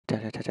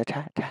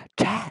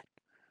Chat.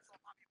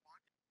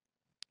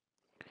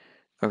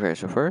 Okay,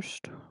 so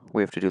first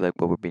we have to do like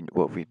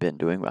what we've been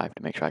doing. I have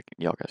to make sure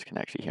y'all guys can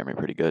actually hear me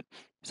pretty good.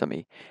 So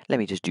let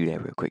me just do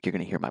that real quick. You're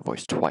gonna hear my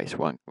voice twice,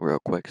 one real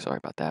quick. Sorry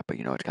about that, but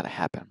you know it's gotta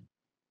happen.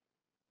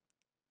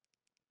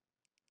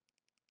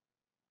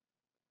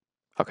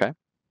 Okay.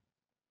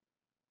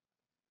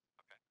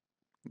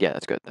 Yeah,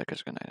 that's good.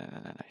 That's good.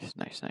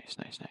 Nice.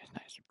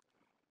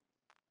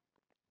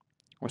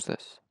 What's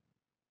this?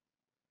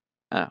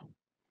 Oh.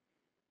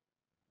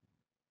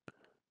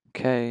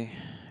 Okay.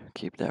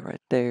 Keep that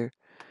right there.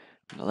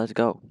 Now let's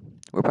go.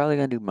 We're probably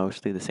gonna do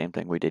mostly the same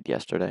thing we did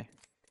yesterday,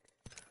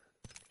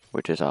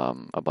 which is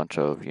a bunch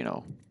of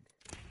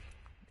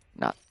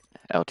not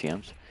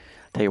LTMs.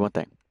 Tell you one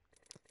thing.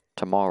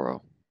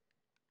 Tomorrow.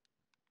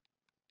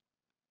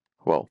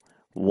 Well,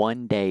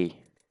 one day.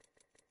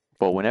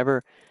 Well,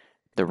 whenever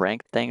the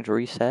ranked things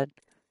reset,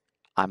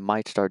 I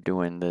might start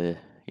doing the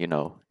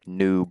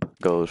noob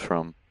goes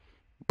from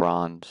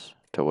bronze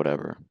to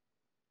whatever.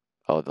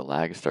 Oh, the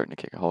lag is starting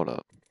to kick. Hold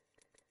up.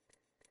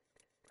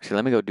 See,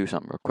 let me go do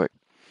something real quick.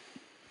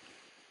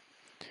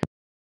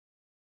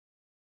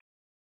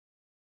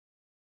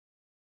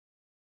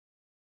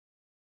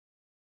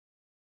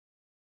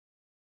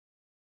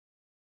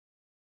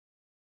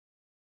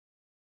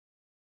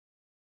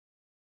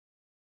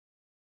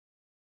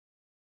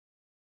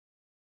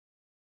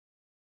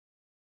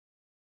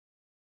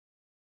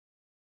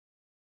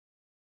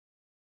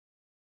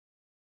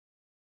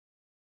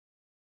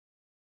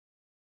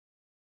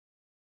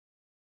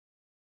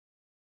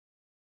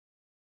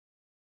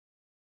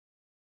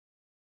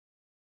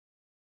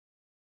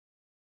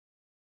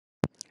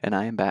 And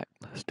I am back.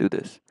 Let's do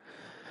this.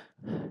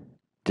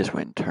 Just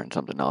went and turned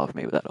something off.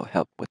 Maybe that'll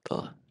help with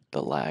the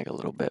lag a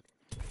little bit.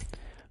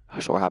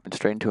 So we're hopping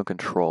straight into a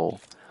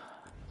control.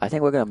 I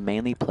think we're gonna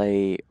mainly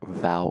play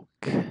Valk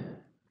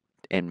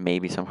and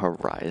maybe some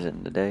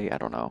Horizon today. I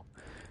don't know,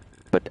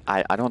 but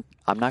I'm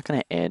not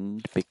gonna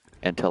end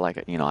until I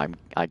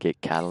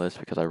get Catalyst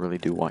because I really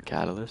do want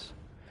Catalyst,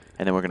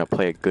 and then we're gonna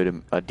play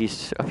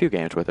a few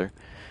games with her.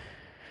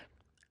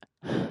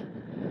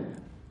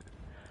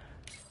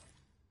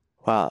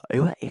 Wow,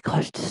 it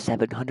costs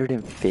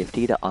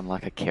 750 to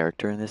unlock a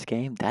character in this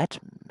game. That's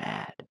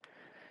mad.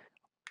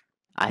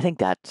 I think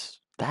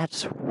that's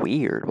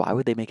weird. Why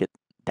would they make it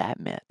that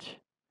much?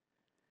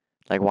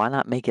 Like, why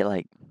not make it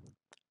like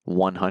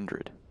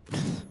 100?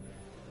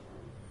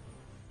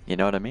 You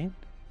know what I mean?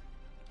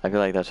 I feel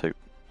like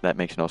that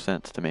makes no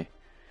sense to me.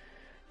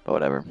 But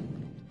whatever.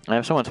 And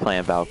if someone's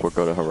playing Valk, we'll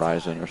go to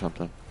Horizon or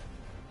something.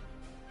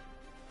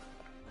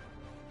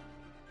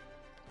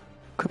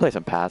 Could play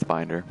some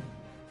Pathfinder.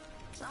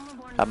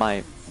 I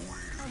might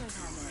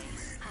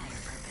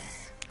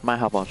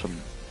hop on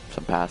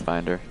some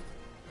Pathfinder.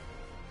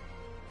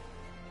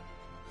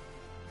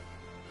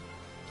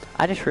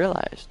 I just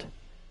realized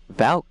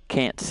Valk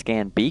can't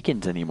scan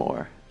beacons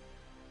anymore.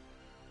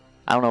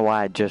 I don't know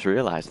why I just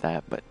realized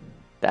that, but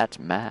that's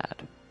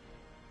mad.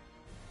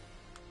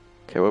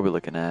 Okay, what are we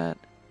looking at?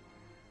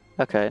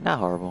 Okay, not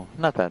horrible.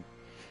 Not bad.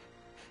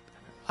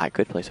 I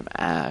could play some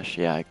Ashe.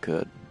 Yeah, I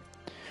could.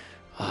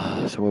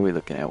 So what are we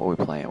looking at? What are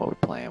we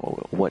playing?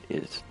 What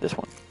is this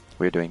one?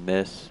 We're doing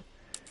this.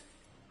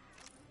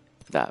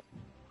 That.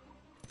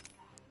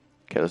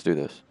 Okay, let's do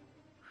this.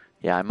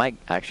 Yeah, I might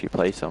actually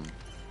play some.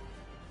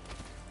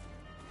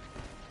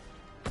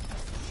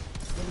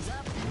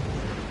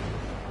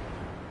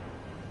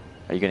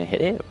 Are you gonna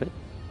hit it? What?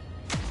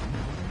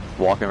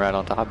 Walking right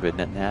on top of it,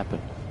 nothing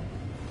happened.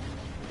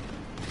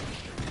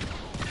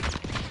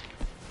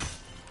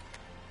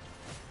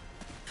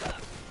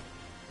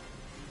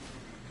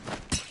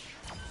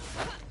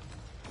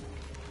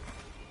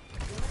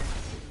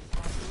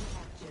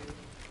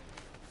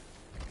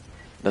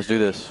 Let's do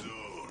this.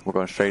 We're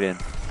going straight in.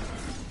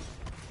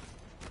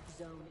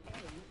 Zone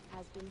A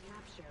has been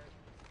captured.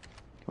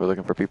 We're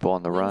looking for people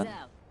on the run.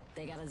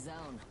 They got a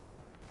zone.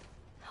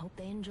 Hope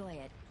they enjoy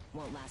it.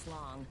 Won't last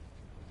long.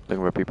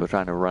 Looking for people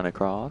trying to run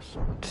across.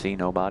 See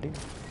nobody.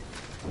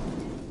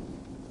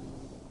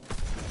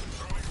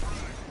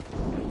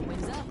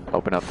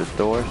 Open up the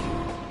doors.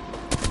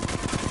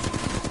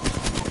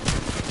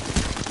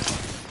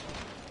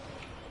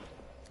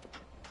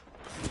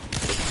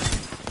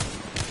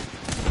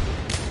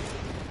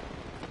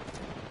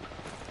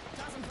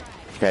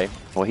 Okay,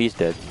 well he's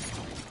dead.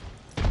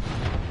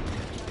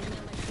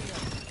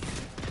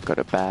 Go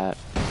to bat.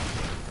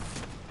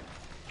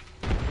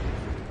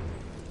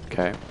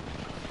 Okay.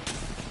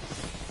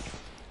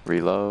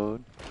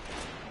 Reload.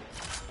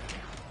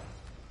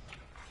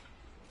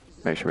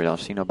 Make sure we don't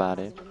see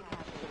nobody.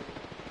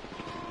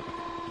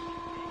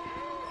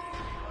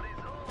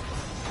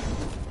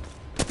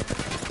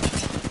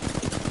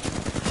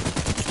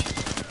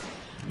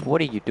 What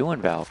are you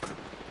doing, Valk?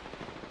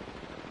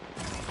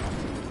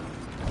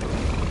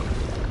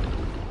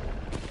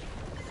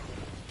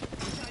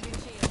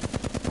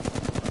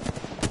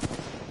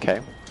 Okay.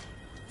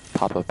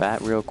 Pop a bat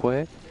real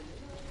quick.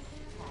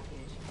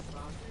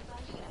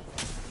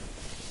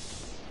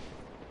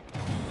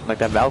 Like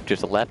that Valk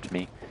just left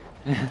me.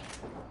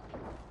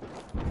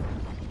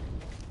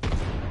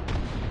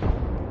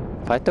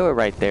 If I throw it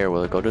right there,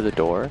 will it go to the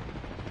door?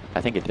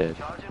 I think it did.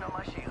 Charging on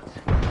my shields.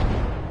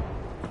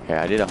 Okay,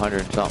 I did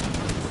 100 and something.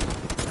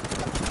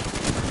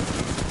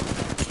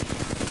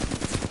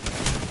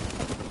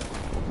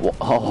 Whoa,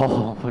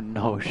 oh,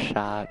 no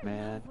shot,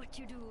 man. What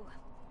you do?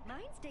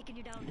 Mine's taking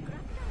you down the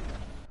ground.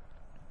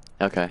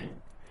 Okay.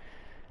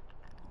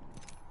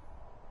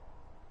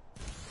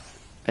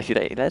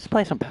 Actually, let's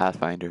play some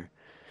Pathfinder.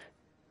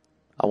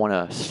 I want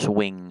to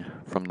swing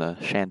from the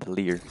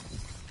chandelier.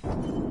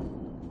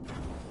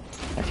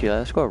 Actually,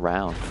 let's go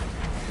around.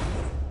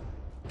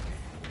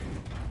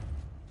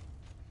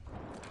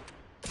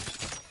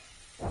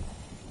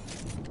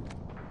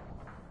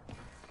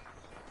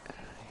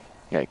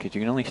 Yeah, because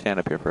you can only stand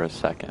up here for a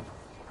second.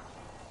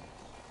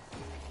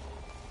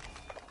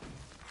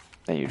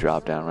 Then you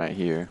drop down right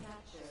here.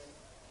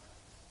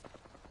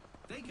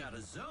 They got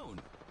a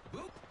zone.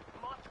 Boop.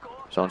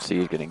 Zone C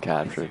is getting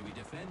captured. We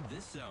defend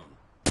this zone.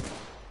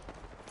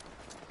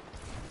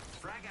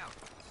 Frag out.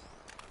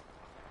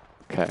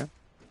 Okay.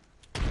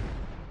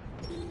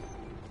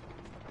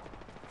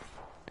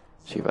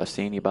 See if I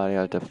see anybody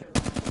out there.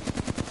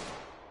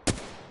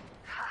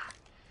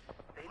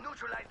 They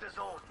neutralized the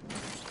zone.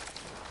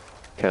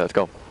 Okay, let's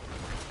go.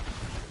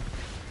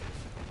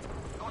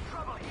 Got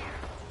trouble here.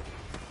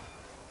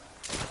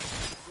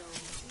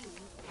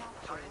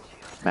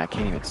 Man, I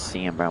can't even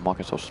see him, bro. I'm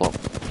walking so slow.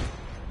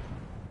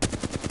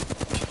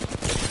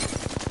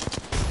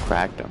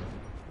 Cracked him.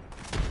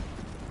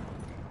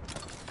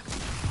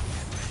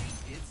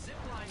 It's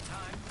zipline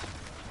time.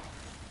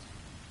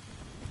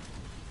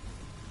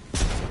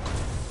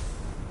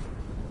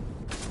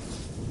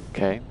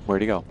 Okay,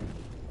 where'd he go?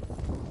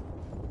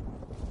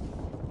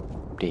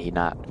 Did he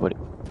not? What?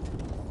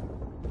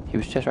 He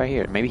was just right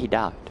here. Maybe he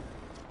died.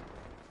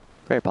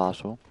 Very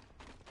possible.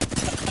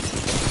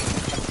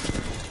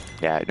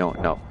 Yeah,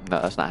 no,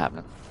 that's not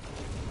happening.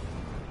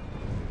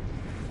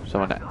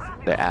 Someone,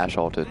 they ash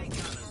ulted. They got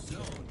a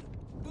zone.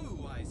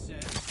 Boo, I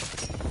said.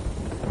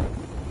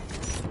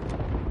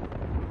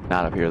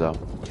 Not up here though.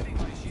 Giving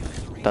my shields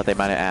a Thought they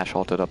might have ash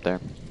ulted up there.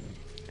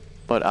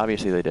 But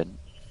obviously they didn't.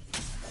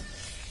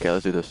 Okay,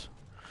 let's do this.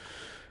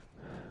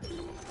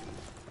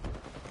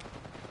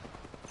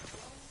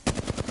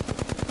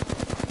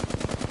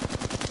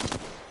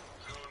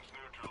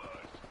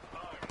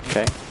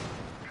 Okay.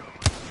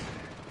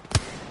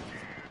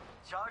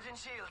 Charging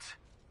shields.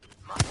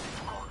 Must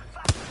go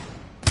faster.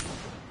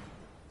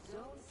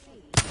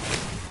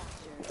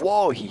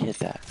 Whoa, he hit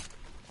that.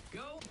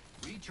 Go.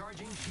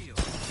 Recharging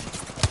shields.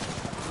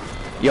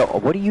 Yo,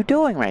 what are you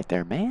doing right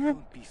there, man?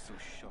 Don't be so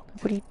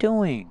shocked What are you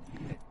doing?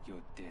 that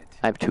you're dead.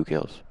 I have 2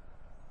 kills.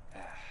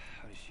 How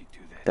did she do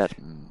that? That's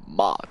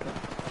mod.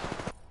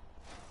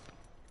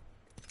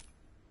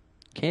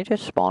 Can you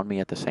just spawn me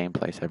at the same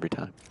place every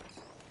time?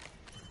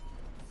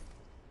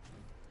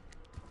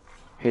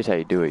 Here's how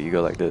you do it. You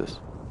go like this.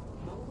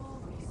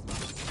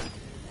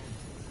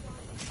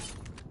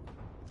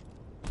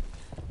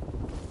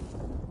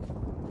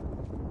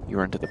 You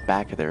run to the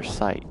back of their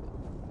site.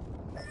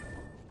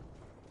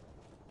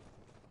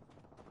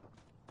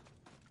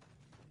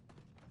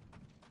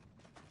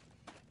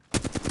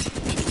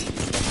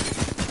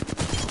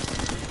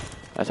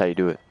 That's how you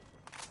do it.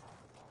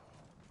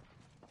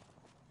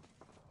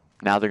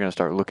 Now they're going to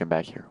start looking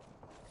back here.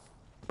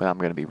 But I'm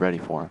going to be ready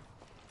for them.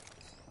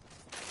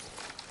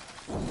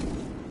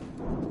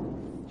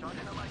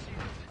 Charging on my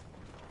shields.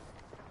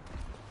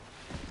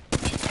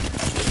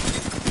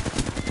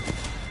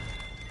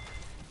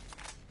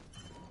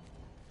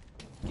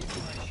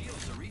 Giving my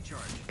shields a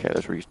recharge. Okay,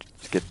 let's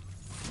get.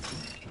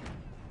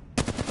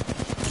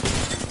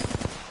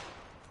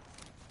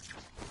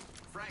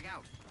 Frag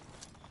out.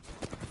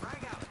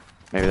 Frag out.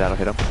 Maybe that'll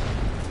hit him.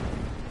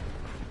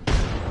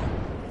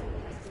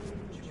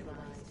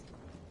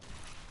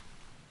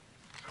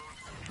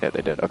 Yeah,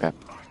 they did. Okay.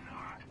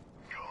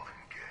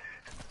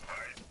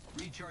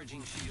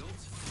 Recharging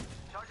shields.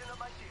 Charging on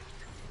my shields.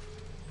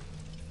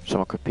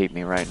 Someone could peep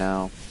me right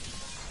now.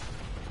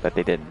 But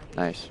they didn't.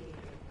 Nice.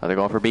 Are they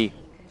going for B?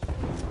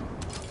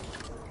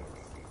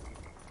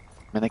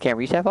 Man, they can't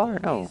reach that far?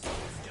 No.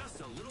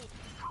 Just a little.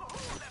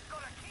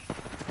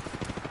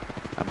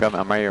 I'm coming.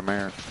 I'm right here. I'm right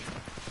here.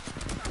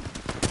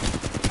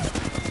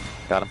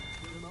 Got him.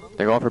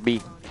 They're going for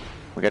B.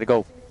 We gotta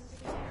go.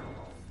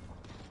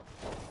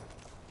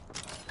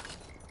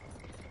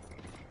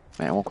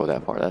 Man, I won't go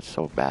that far. That's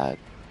so bad.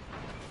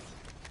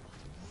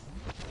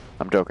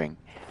 I'm joking.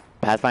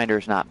 Pathfinder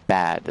is not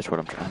bad. That's what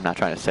I'm not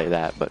trying to say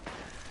that, but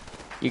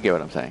you get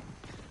what I'm saying.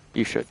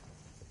 You should.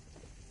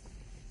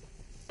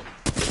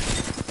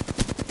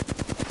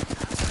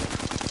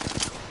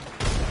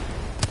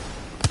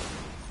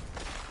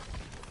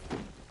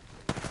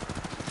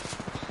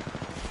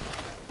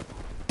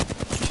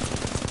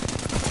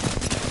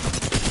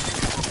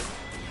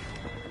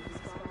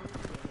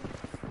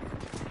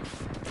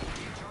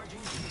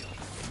 Recharging shields.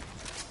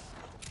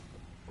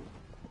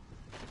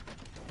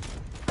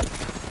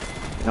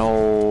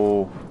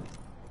 No.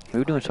 We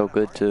were doing so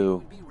good too.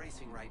 Would be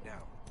racing right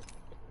now.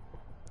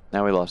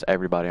 Now we lost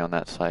everybody on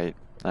that site.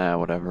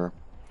 Whatever.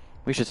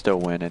 We should still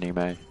win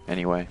anyway.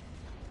 Zone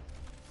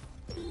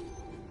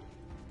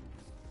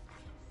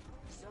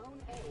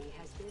A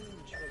has been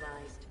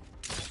neutralized.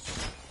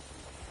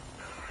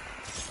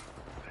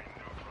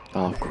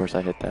 Oh, of course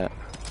I hit that.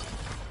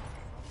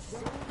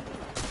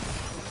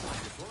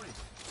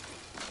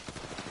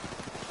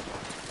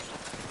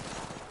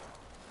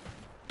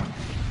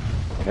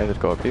 Okay, let's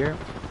go up here.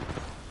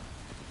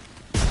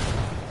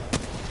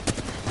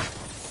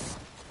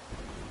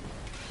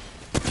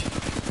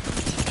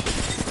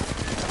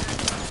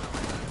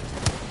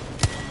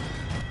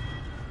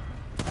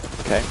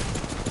 Okay.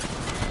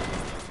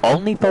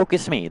 Only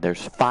focus me.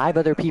 There's 5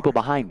 other people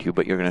behind you,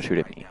 but you're gonna shoot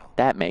at me.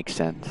 That makes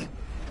sense.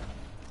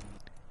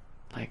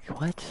 Like,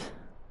 what?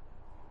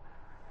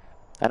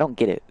 I don't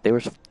get it. There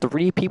was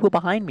 3 people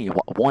behind me.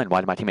 One,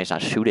 why did my teammates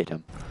not shoot at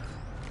him?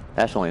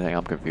 That's the only thing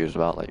I'm confused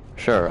about. Like,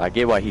 sure, I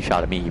get why he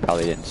shot at me. He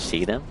probably didn't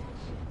see them.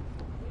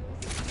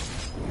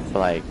 But,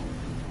 like,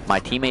 my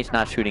teammates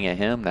not shooting at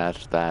him,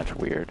 that's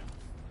weird.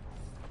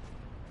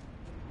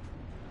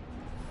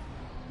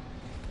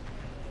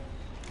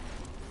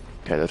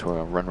 Okay, that's where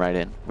we'll run right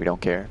in. We don't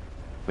care.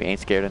 We ain't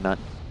scared of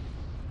nothing.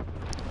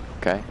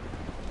 Okay.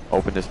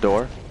 Open this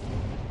door.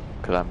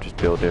 Because I'm just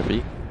built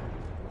diffy.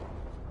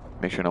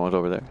 Make sure no one's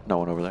over there. No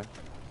one over there.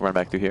 Run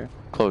back through here.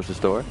 Close this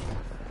door.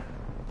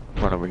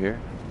 Run over here.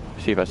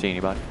 See if I see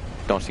anybody.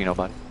 Don't see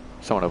nobody.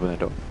 Someone open the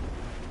door.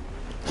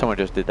 Someone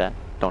just did that.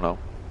 Don't know.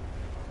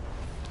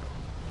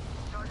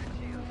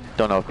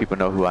 Don't know if people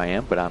know who I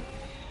am, but I'm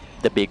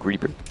the Big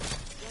Reaper.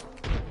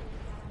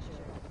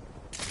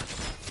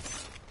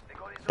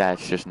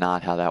 That's just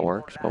not how that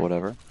works, but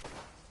whatever.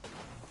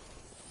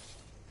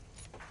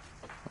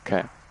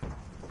 Okay.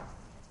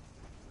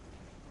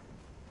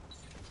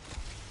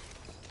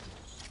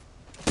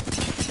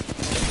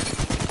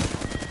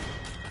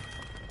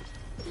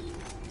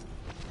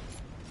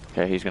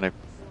 Okay, he's gonna...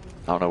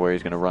 I don't know where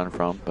he's gonna run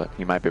from, but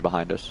he might be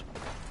behind us.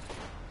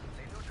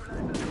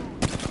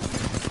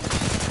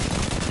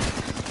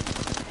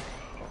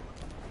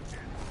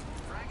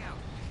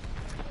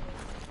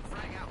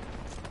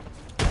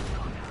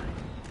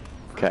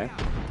 Okay.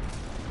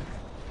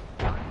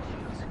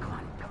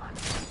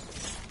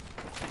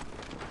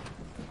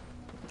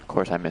 Of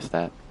course I missed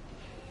that.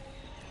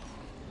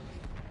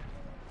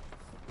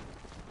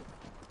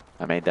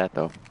 I made that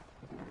though.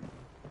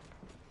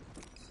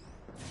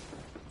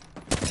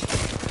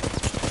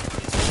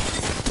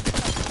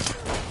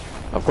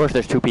 Of course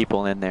there's 2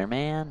 people in there,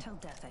 man. Till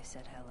death I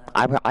said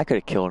hello. I could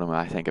have killed him,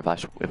 I think, if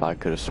I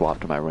could have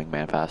swapped to my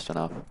wingman fast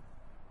enough.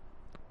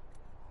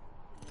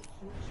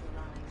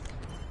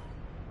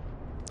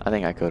 I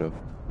think I could have,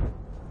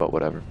 but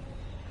whatever.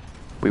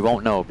 We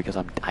won't know because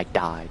I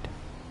died.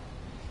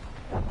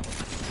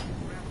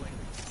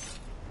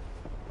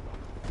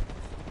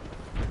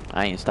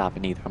 I ain't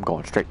stopping either. I'm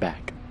going straight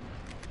back.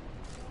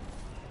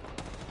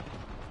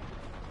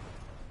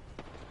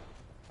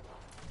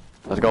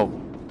 Let's go.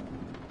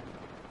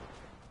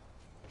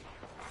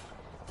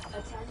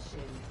 Attention.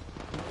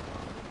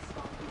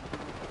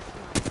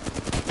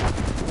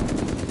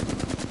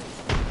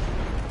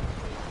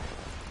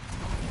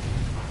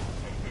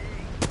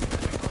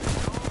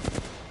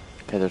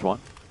 Okay, there's one.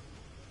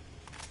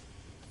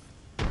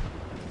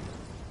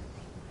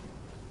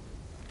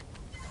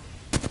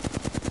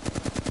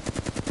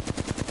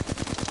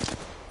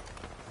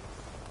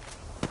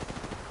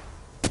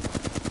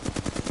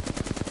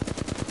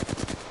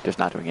 Just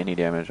not doing any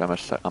damage.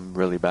 I'm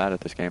really bad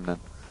at this game then.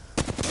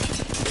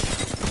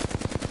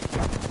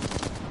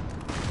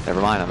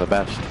 Never mind, I'm the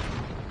best.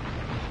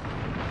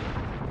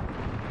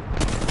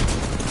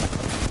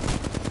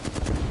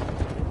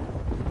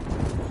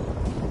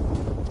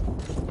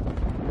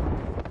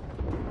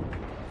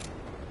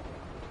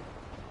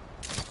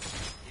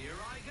 Here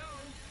I go.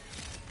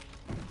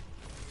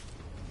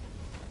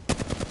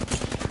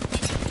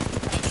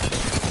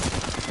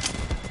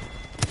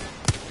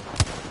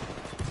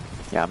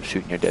 Yeah, I'm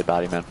shooting your dead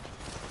body, man.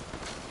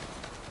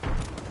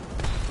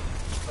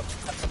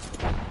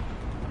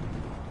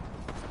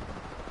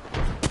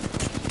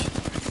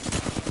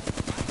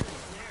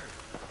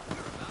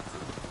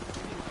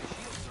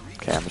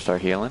 Okay, I'm gonna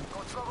start healing.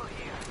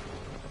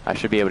 I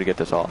should be able to get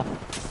this off.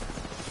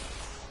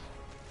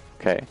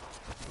 Okay,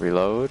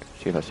 reload,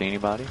 see if I see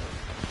anybody.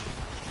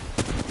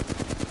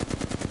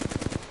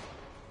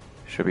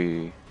 Should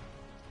be...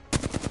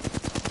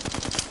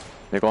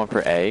 They're going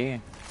for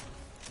A.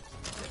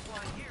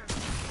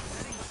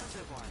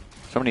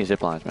 So many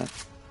zip lines, man.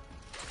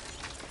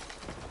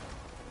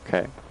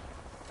 Okay.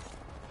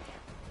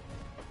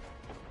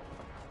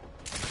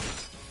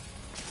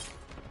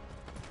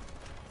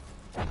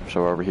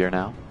 So we're over here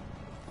now.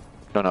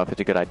 Don't know if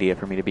it's a good idea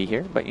for me to be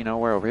here, but you know,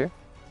 we're over here.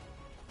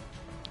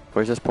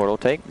 Where's this portal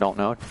take? Don't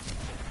know.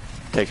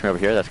 Takes me over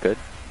here, that's good.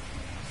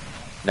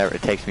 Never,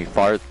 it takes me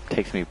far,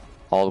 takes me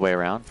all the way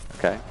around.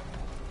 Okay.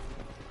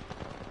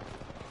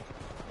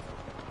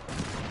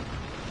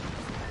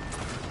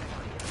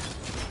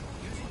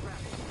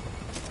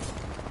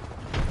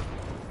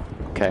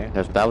 Okay,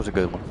 that was a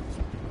good one.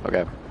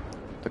 Okay.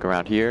 Look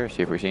around here,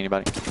 see if we see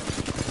anybody.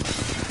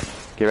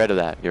 Get rid of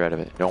that. Get rid of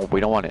it. We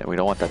don't want it. We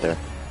don't want that there.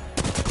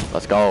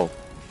 Let's go.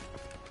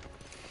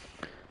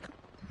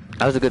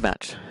 That was a good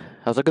match.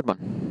 That was a good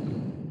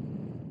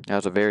one. That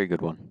was a very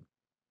good one.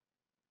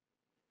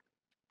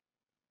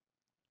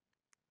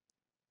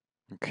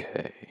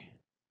 Okay.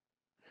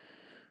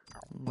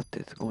 What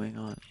is going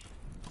on?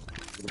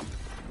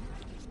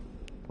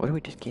 What did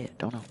we just get?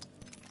 Don't know.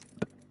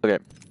 Okay.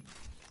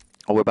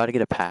 Oh, we're about to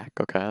get a pack.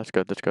 Okay, that's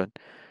good. That's good.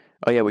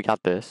 Oh yeah, we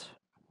got this.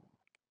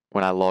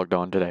 When I logged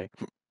on today,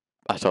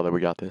 I saw that we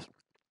got this.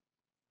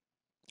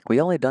 We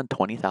only done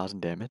 20,000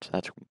 damage.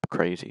 That's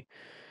crazy.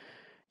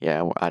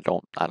 Yeah, I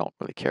don't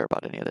really care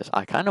about any of this.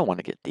 I kind of want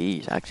to get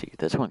these. Actually,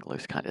 this one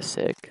looks kind of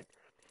sick.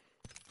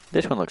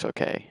 This one looks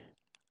okay.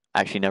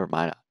 Actually, never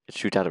mind. It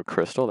shoots out of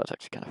crystal. That's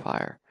actually kind of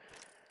fire.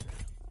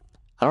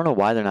 I don't know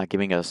why they're not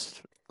giving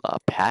us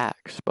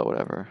packs, but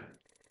whatever.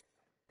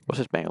 What's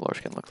this Bangalore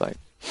skin look like?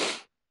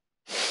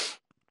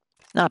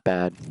 Not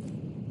bad.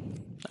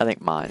 I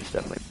think mine's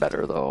definitely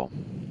better, though.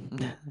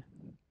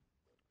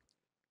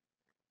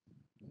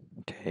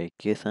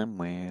 Take you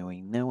somewhere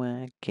we know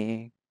I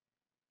care.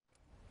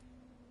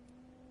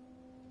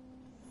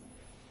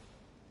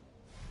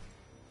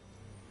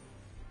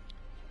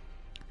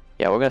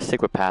 Yeah, we're gonna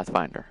stick with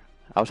Pathfinder.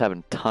 I was having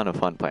a ton of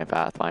fun playing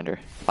Pathfinder.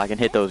 If I can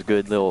hit those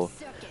good little,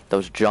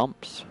 those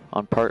jumps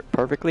on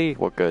perfectly,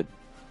 we're good.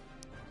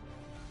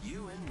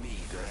 You and me.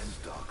 Death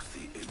stalks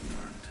the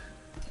ignorant.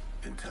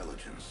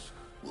 Intelligence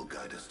will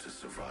guide us to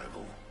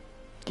survival.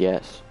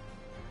 Yes.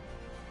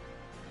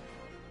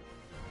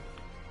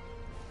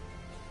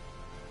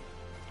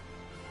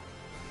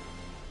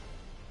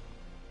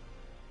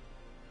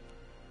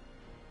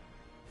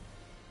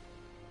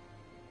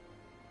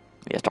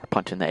 Yeah, start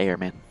punching the air,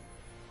 man.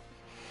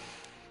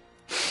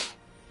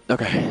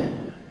 Okay.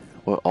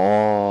 Well,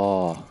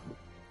 oh.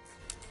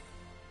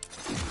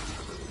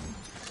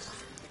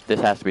 This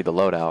has to be the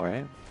loadout,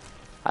 right?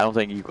 I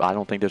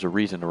don't think there's a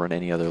reason to run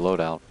any other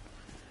loadout.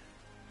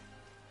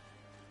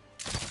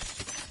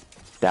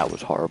 That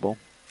was horrible.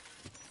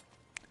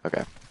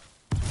 Okay.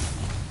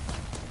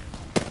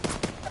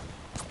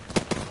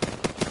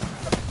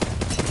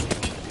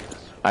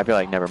 I feel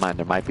like, never mind,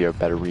 there might be a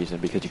better reason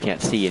because you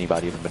can't see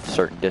anybody from a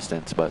certain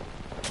distance, but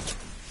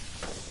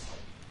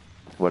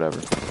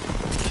whatever.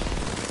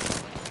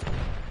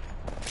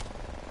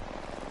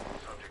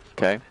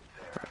 Okay.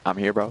 I'm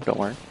here, bro. Don't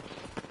worry.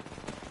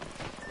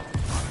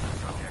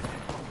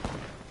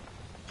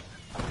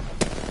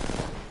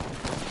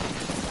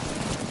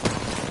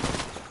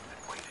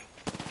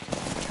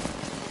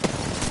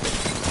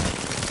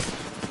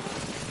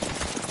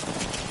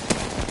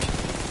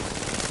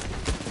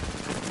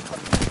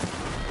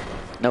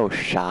 No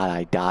shot,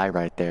 I die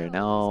right there.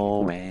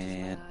 No,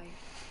 man.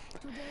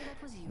 Today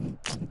that was you.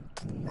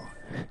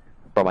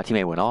 Bro, my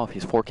teammate went off.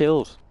 He's 4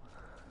 kills.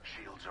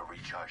 Shields are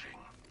recharging.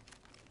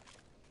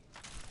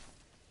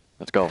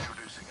 Let's go.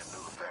 Introducing a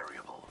new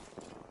variable.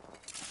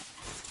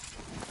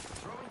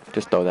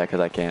 Just throw that because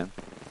I can.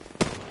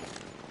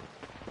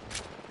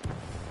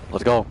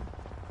 Let's go.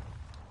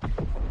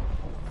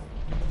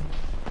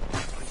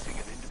 Placing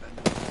an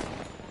independent.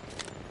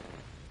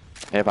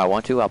 And if I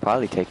want to, I'll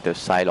probably take the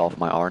sight off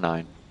my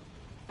R9.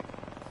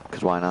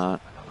 Because why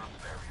not?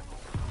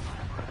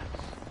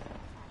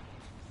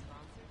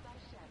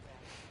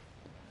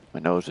 My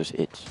nose just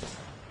itched.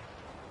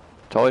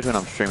 It's always when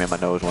I'm streaming, my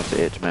nose wants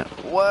to itch, man.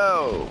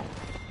 Whoa!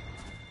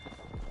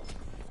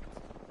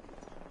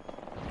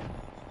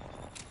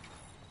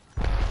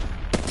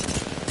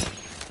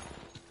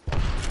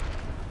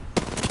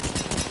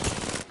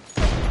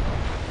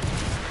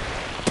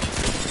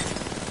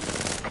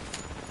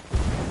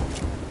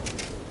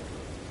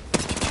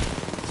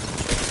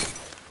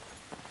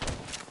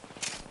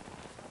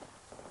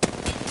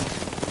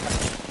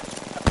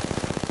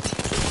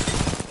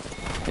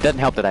 It doesn't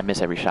help that I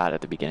miss every shot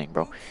at the beginning,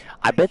 bro.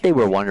 I bet they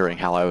were wondering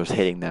how I was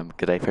hitting them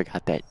because I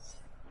forgot that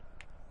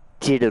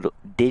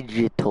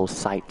digital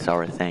sights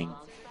are a thing.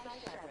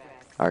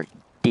 Or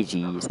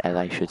digis, as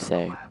I should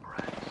say.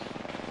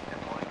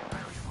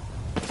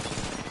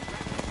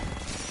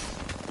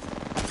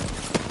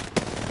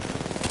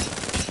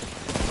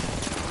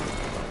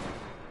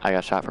 I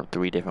got shot from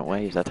 3 different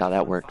ways. That's how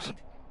that works.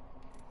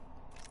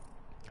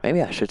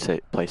 Maybe I should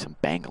play some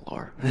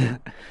Bangalore.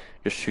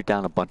 Just shoot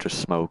down a bunch of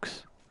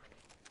smokes.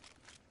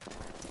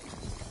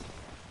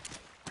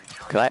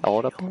 Could I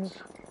ult up there?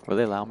 Will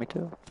they allow me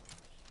to?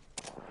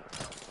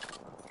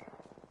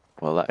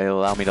 Well, it'll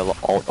allow me to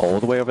ult all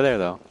the way over there,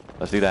 though.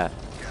 Let's do that.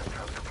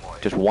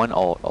 Just one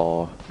ult.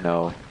 Oh,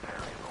 no.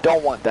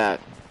 Don't want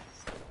that.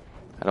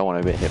 I don't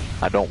want to get hit.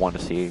 I don't want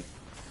to see.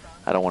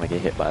 I don't want to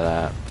get hit by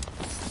that.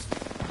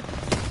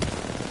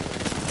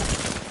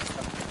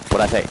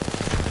 What'd I say?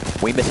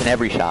 We missing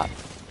every shot.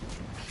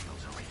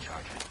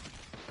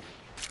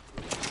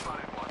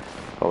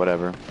 But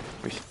whatever.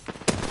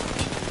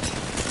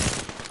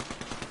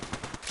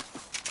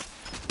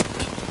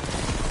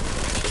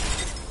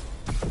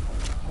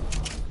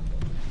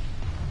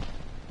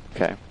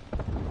 Okay.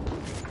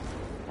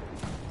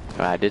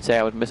 I did say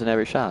I was missing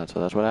every shot, so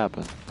that's what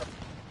happened.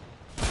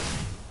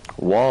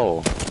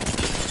 Whoa.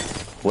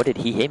 What did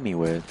he hit me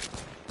with?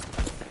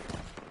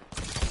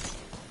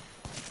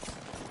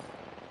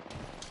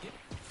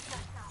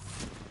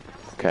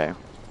 Okay.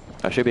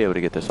 I should be able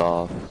to get this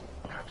off.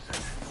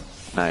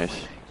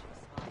 Nice.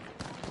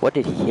 What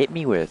did he hit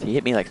me with? He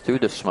hit me like through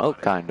the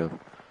smoke, kind of.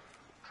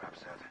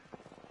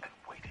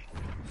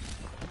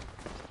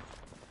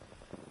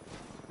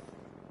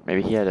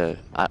 Maybe he had a...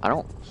 I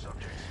don't...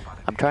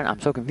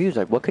 I'm so confused.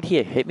 Like, what could he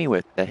have hit me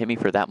with that hit me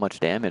for that much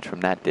damage from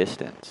that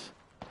distance?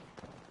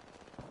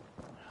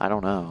 I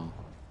don't know.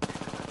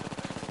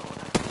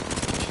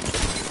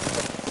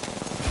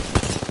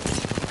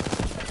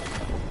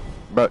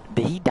 Bro,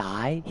 did he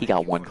die? He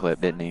got one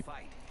clip, didn't he?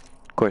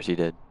 Of course he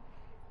did.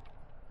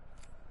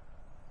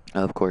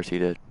 Of course he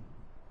did.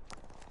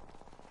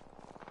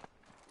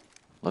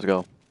 Let's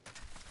go.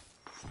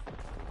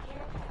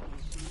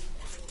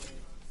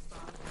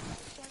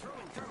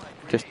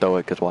 Just throw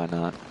it, cause why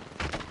not?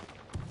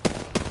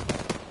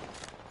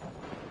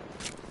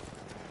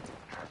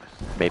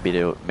 Maybe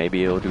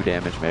it'll do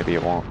damage, maybe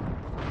it won't.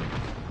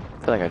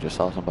 I feel like I just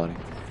saw somebody.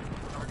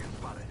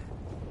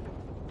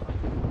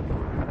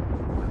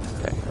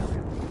 Okay.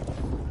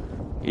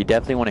 You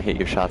definitely want to hit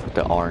your shots with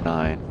the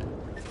R9.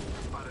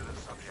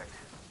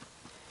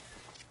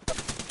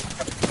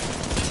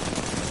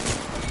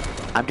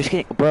 I'm just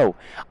kidding, bro.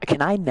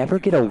 Can I never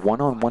get a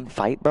one-on-one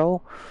fight,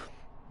 bro?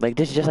 Like,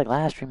 this is just like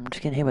last stream. I'm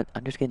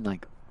just getting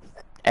like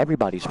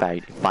everybody's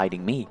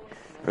fighting me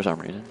for some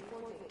reason.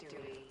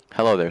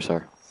 Hello there,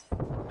 sir.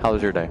 How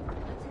was your day?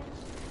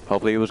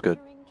 Hopefully it was good,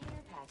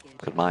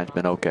 cause mine's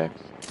been okay.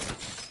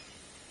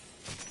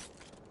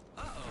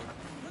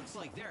 Looks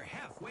like they're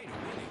halfway to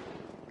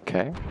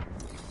winning. Okay.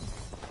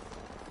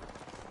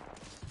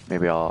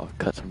 Maybe I'll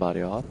cut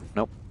somebody off.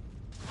 Nope.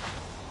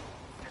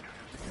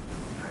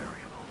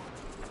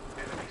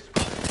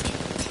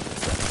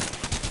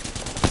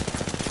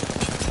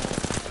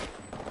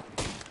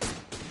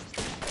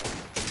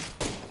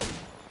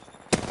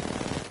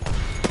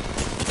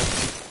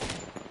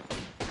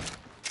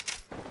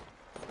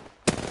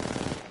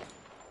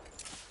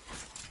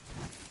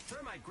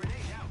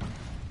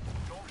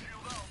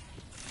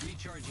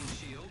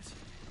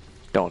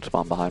 Don't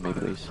spawn behind me,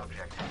 please.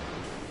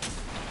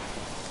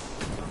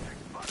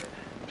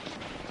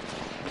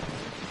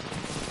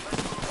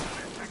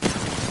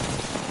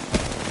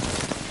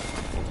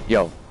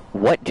 Yo,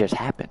 what just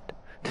happened?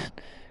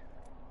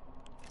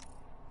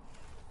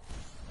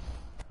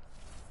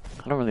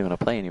 I don't really want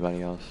to play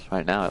anybody else,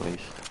 right now at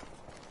least.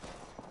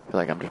 I feel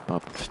like I'm just going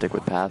to stick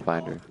with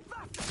Pathfinder.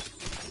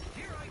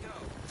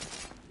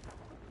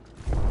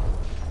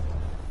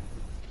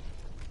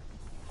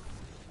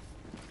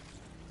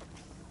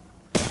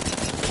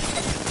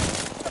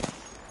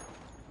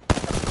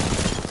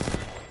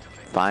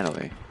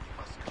 Finally.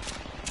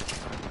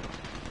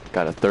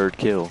 Got a third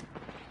kill.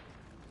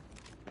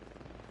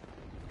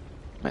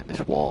 Man, this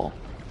wall.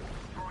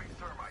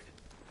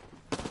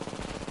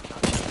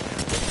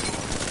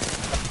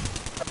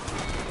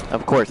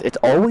 Of course, it's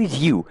always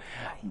you.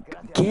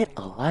 Get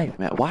a life,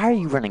 man. Why are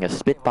you running a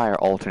Spitfire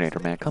alternator,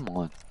 man? Come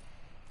on.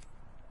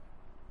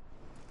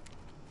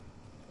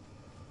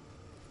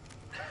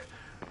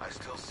 I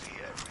still see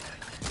everything.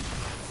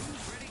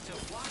 Who's ready to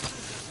watch the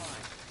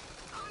zipline?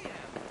 I am.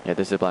 Yeah,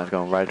 this zipline's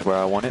going right to where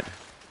I want it.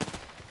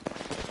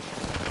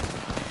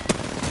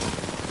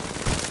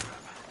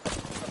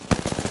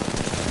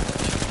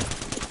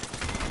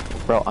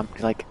 Bro, I'm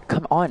like,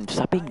 come on,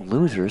 stop being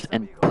losers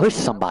and push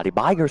somebody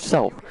by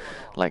yourself.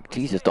 Like,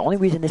 Jesus, the only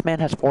reason this man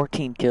has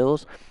 14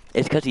 kills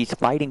is because he's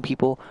fighting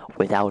people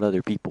without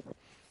other people.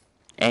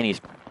 And he's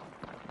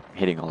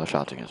hitting all the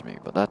shots against me.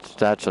 But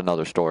that's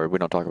another story. We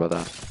don't talk about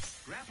that.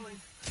 Grappling.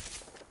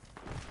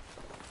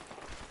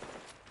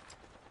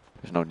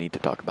 There's no need to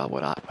talk about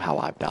how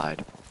I've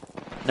died.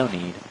 No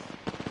need.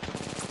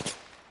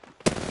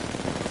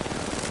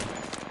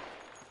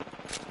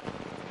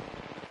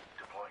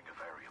 Deploying a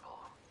variable.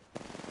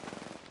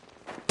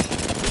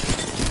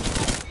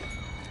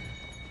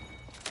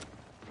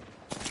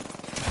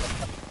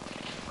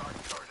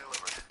 Star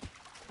delivered.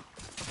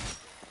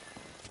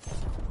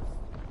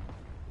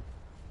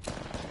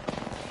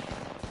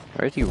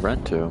 Where'd he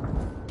run to?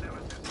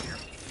 Nemesis here.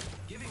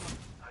 Giving them.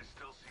 I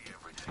still see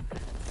everything.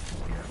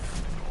 Gas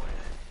trap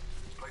deployed.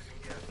 Placing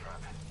gas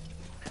trap.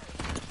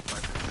 My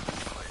vision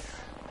is clear.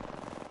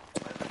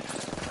 My vision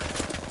is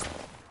clear.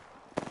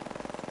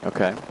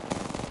 Okay. I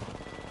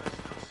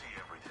still see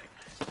everything.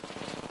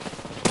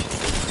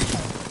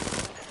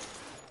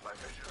 My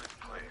vision is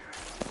clear.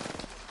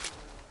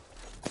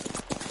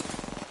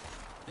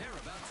 They're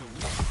about to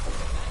win.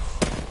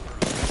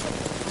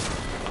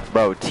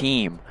 Bro,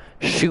 team,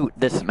 shoot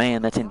this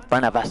man that's in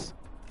front of us.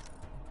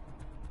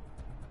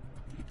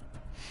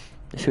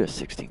 This dude has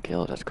 16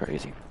 kills, that's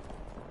crazy.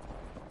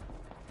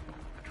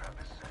 The trap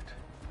is set.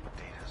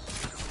 Data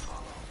soon to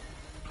follow.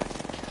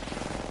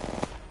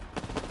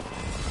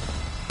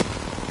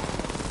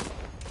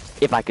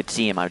 If I could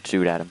see him, I'd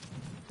shoot at him.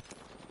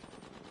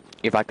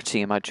 If I could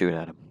see him, I'd shoot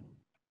at him.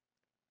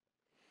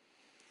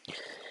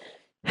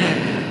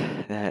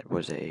 That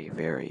was a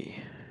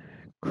very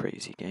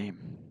crazy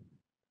game.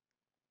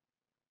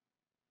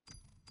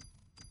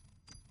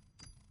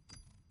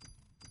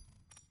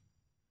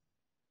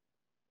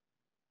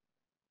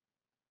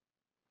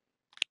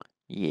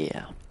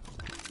 Yeah.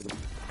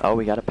 Oh,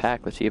 we got a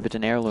pack. Let's see if it's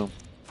an heirloom.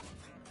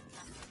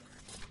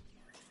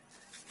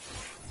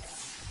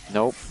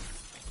 Nope.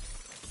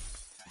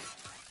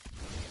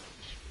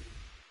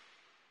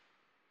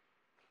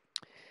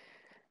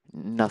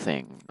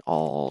 Nothing.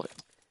 All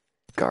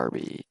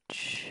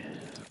garbage.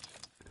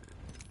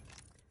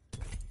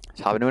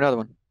 Let's hop into another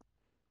one.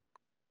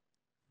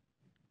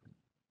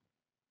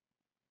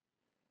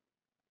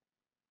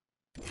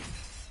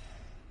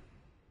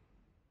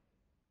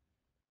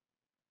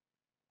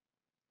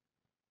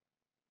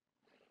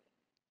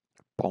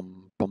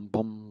 Bum bum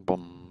bum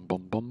bum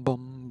bum bum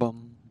bum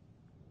bum.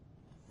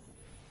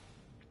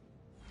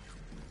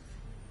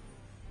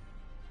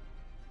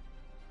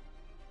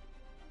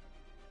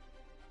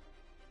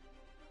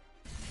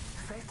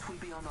 Fate will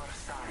be on our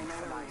side,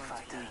 Fly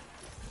Fighter.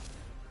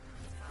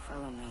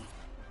 Follow me.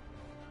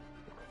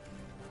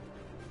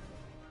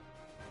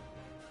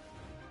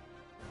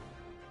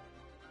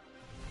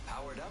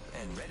 Powered up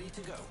and ready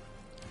to go.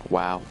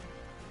 Wow.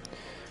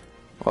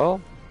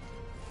 Well,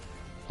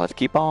 let's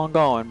keep on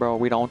going, bro.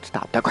 We don't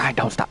stop. The grind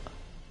don't stop.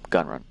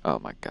 Gun run. Oh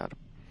my god.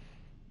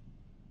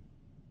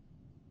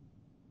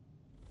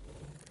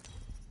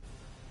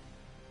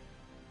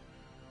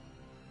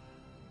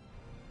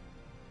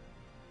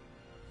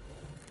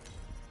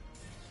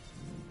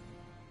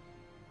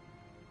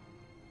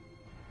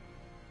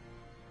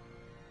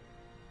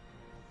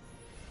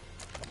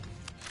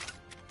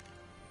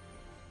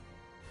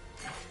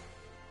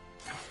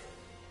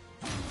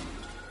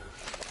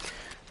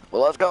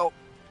 Well, let's go.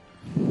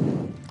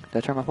 Did I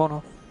turn my phone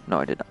off?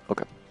 No, I did not.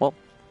 Okay. Well,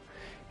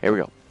 here we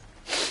go.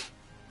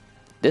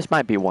 This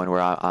might be one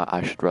where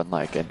I should run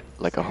like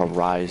a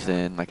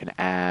Horizon, like an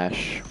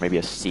Ash, maybe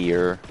a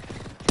Seer.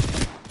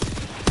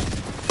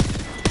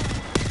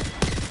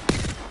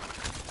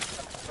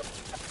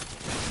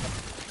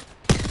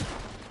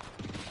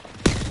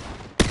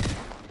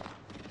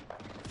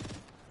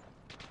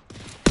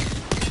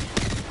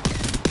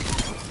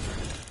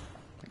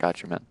 I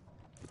got you, man.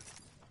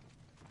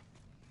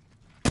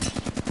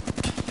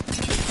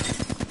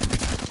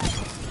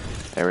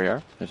 There we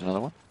are. There's another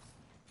one.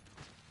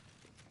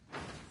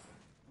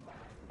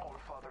 All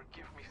Father,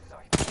 give me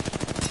sight.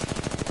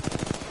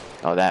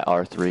 Oh, that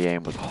R3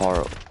 aim was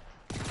horrible.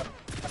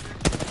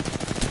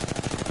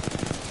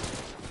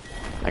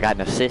 I got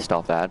an assist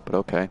off that, but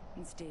okay.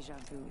 It's deja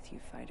vu with you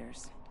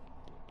fighters.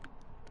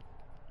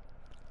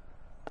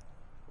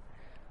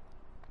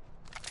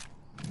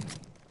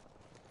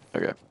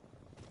 Okay.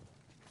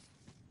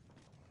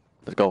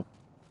 Let's go.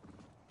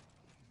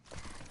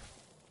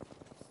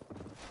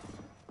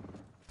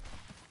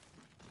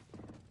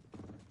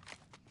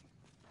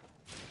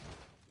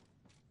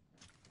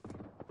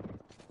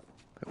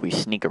 If we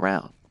sneak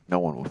around, no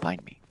one will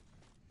find me.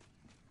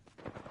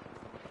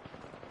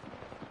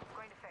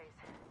 Going to phase.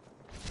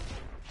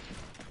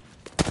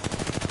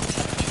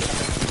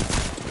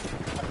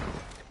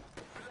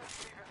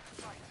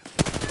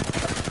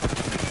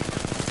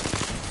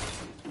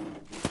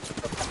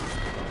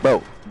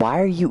 Bro, why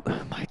are you...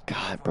 Oh my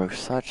god, bro,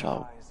 such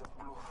a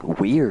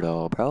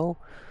weirdo, bro.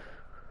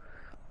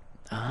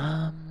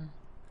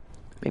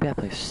 Maybe I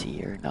play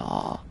Seer?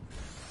 Nah.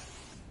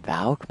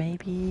 Valk,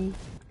 maybe?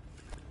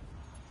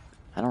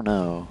 I don't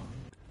know.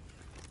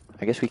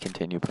 I guess we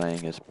continue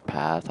playing as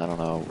Path. I don't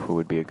know who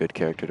would be a good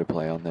character to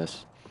play on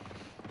this.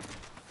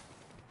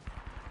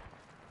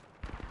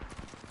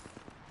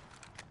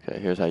 Okay,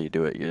 here's how you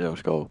do it. You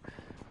just go...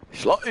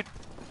 Slide!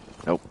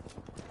 Nope.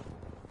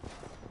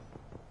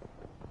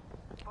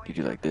 You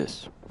do like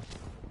this.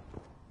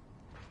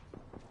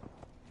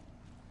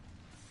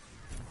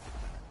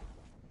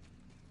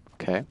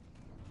 Okay.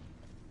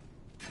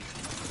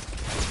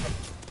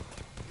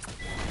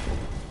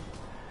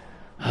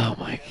 Oh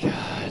my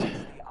god. The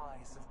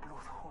eyes of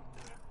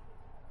Bloodhunder.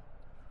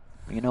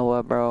 You know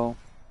what, bro?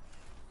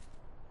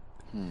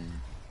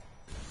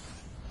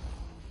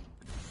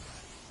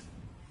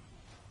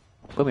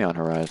 Put me on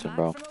Horizon,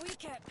 bro.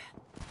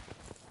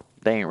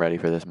 They ain't ready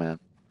for this, man.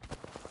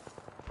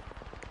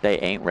 They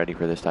ain't ready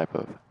for this type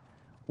of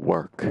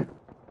work.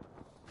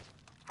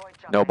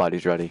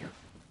 Nobody's ready.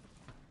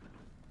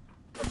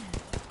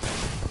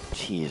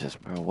 Jesus,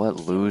 bro, what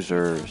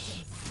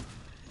losers.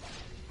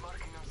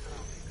 Marking our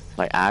surroundings.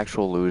 Like,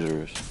 actual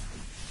losers.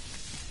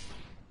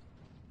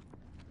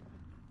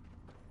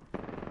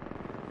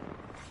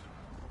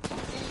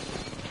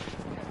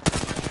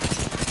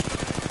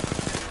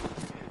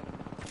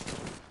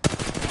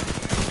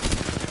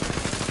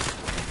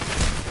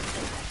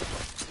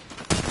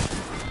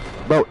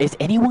 Bro, is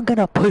anyone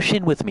gonna push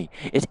in with me?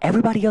 Is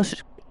everybody else...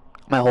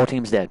 My whole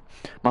team's dead.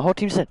 My whole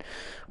team's dead.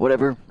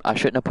 Whatever. I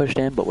shouldn't have pushed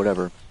in, but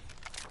whatever.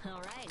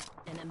 All right,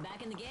 and I'm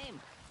back in the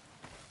game.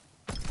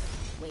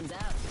 Wings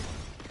out.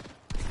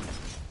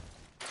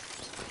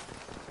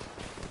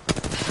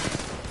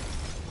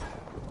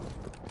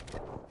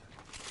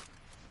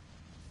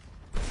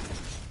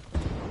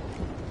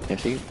 Yeah,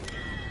 see?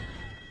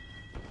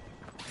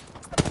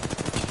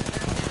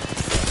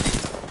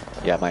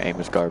 Yeah, my aim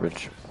is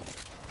garbage.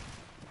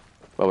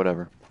 But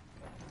whatever.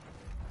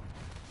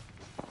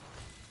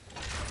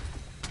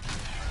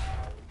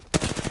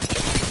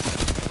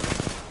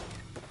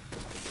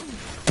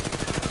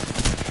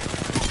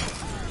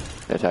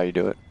 That's how you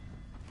do it.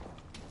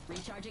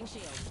 Recharging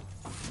shield.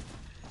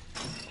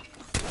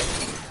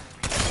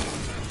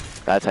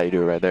 That's how you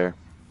do it right there.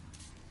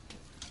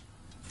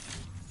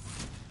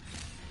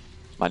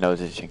 My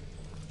nose is itching.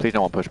 Please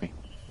no one push me.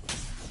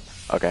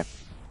 Okay.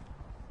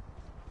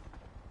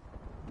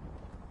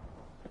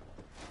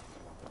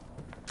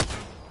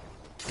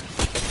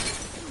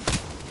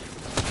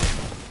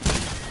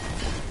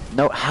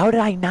 No, how did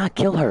I not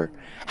kill her?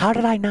 How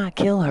did I not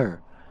kill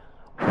her?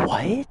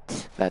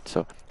 What? That's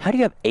so... How do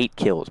you have 8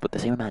 kills but the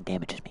same amount of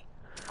damage as me?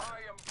 I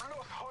am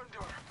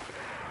Bloodhunter.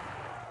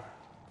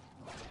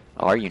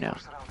 How are you now?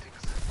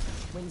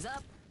 Surroundings. Wings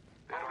up.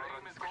 Our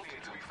aim is clear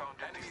to be found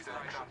enemies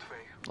right that way.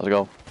 Let's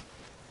go.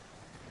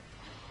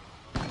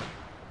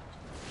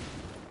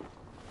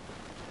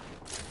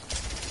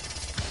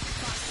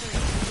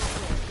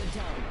 Good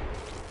job.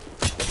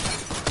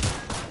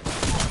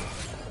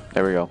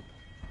 There we go.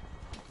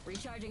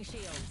 Recharging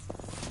shields.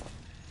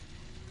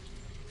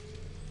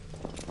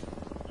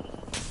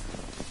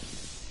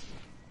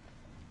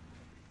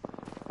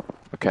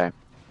 Okay.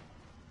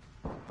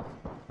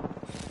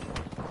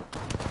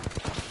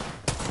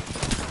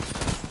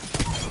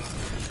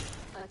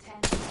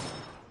 Attention.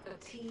 The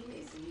team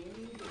is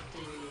nearing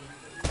victory.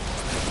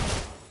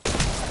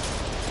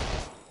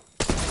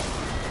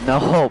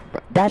 No,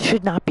 that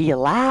should not be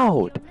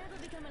allowed.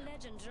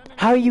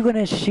 How are you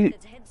gonna shoot?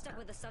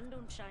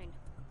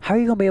 How are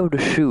you gonna be able to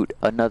shoot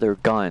another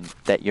gun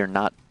that you're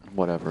not?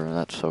 Whatever.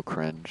 That's so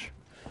cringe.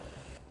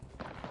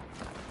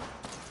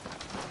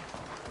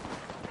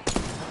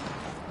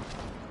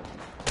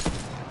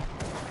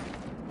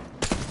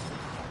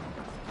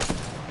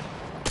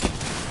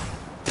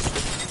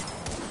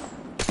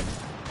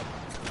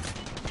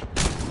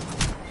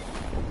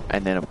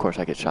 And then, of course,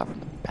 I get shot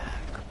from the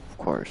back. Of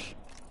course.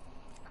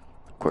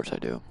 Of course I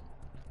do.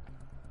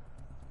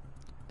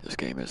 This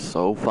game is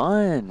so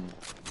fun.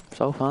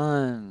 So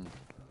fun.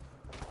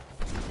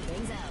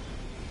 Wings out.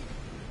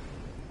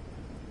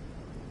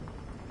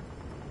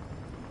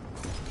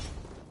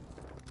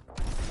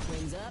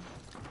 Wings up.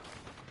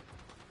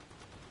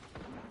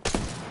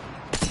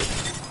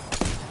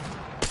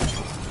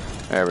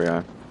 There we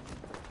are.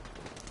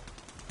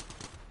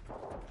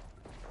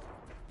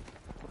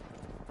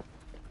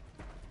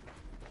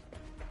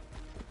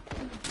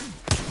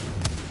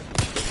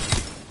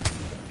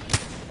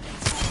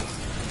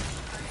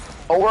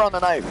 Oh, we're on the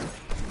knife.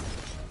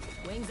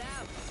 Wings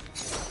out.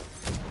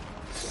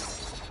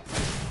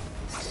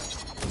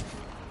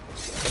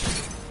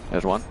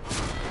 There's one.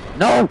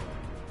 No!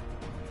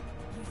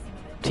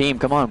 Team,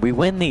 come on. We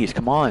win these.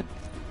 Come on.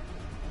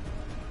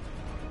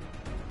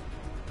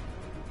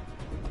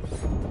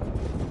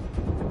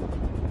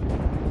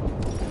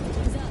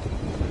 Wings up.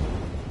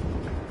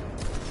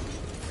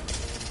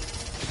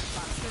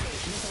 Fox 3.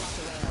 Missile off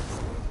the rails.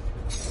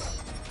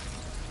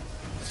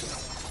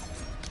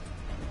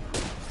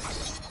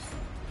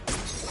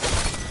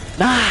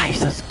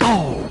 Nice! Let's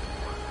go!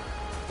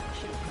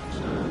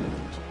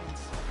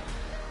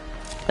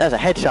 That's a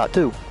headshot,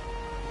 too.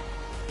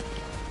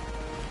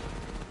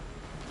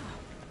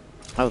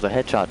 That was a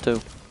headshot,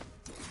 too.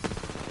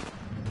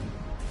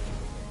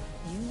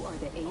 You are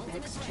the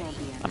Apex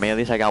champion. I mean, at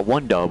least I got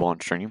one dub on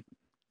stream.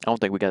 I don't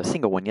think we got a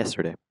single one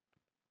yesterday.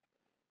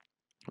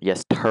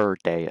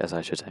 Yesterday, as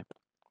I should say.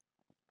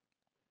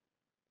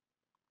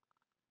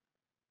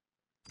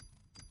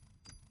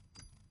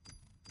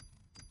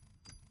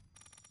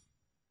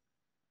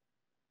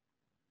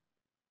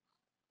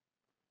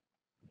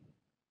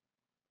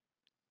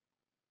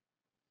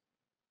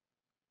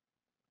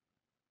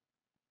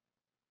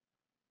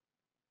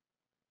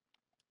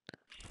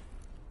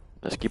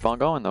 Let's keep on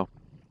going, though.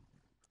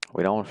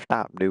 We don't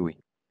stop, do we?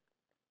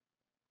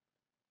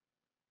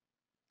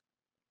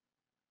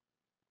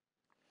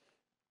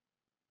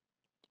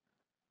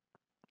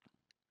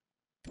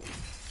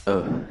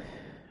 Ugh.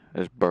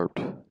 Just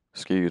burped.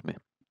 Excuse me.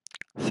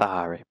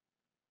 Sorry.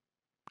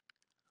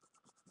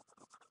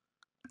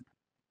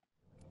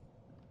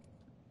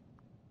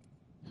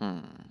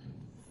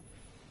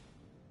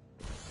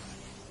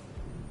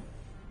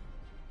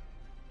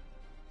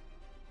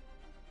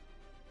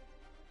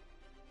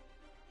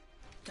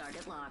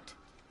 Target locked.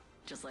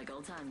 Just like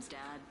old times,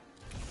 Dad.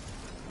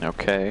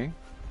 Okay.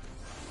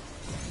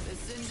 The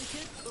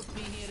Syndicate put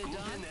me here to die,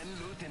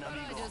 but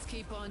I just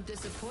keep on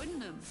disappointing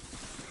them.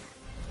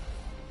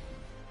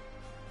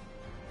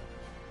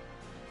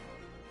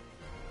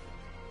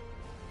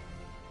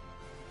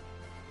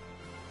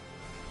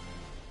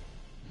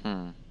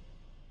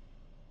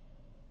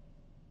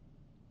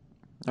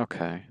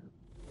 Okay.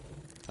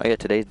 Oh yeah,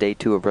 today's day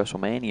 2 of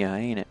WrestleMania,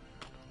 ain't it?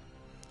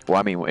 Well,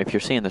 I mean, if you're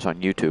seeing this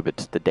on YouTube,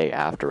 it's the day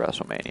after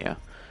WrestleMania.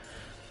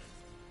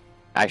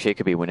 Actually, it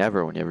could be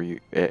whenever you...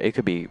 It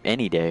could be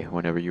any day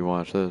whenever you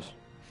watch this.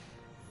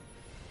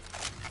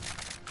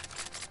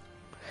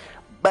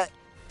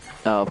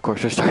 Of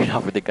course, we're starting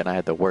off with the gun I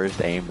had the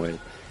worst aim with.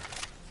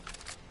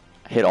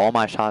 I hit all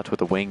my shots with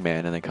the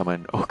wingman and then come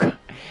in. Oh god,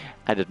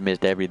 I just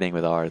missed everything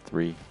with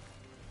R3.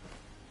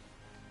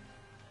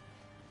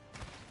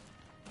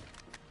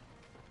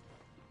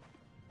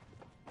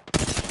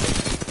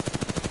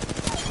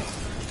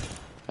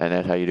 And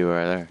that's how you do it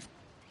right there.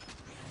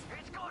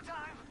 It's go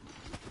time.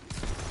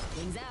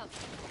 Wings out.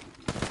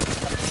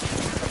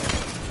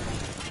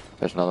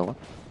 There's another one.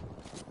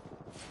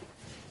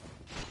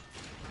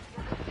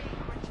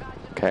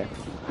 Okay.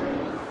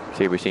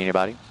 See if we see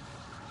anybody.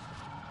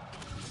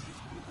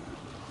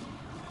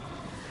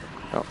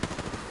 Oh.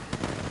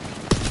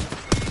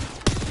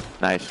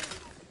 Nice.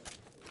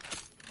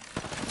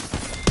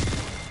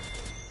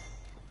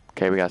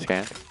 Okay, we got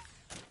scanned.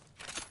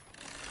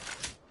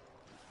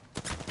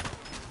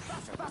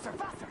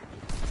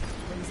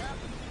 Wings up.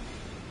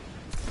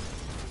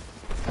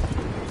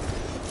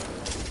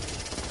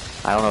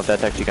 I don't know if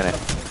that's actually gonna.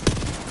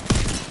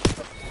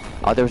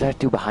 Oh, there was that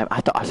dude behind. I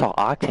thought I saw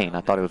Octane.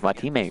 I thought it was my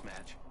teammate.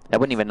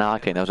 That wasn't even an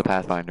Octane. That was a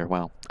Pathfinder.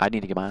 Wow. I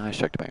need to get my eyes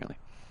checked apparently.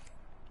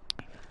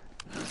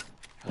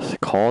 Let's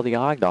call the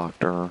eye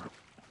doctor.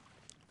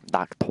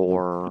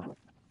 Doctor.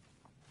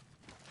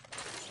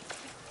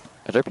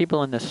 Is there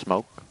people in this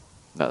smoke?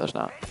 No, there's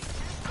not.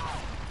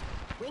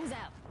 Wings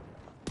out.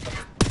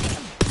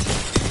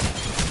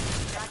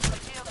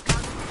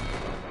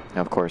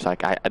 Of course,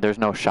 there's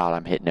no shot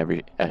I'm hitting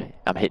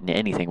I'm hitting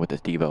anything with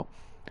this Devo.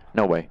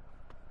 No way.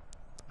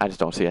 I just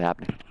don't see it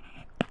happening.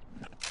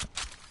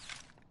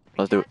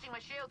 Let's do it. Recharging my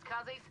shields,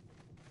 cuzzies.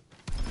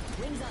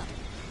 Wings up.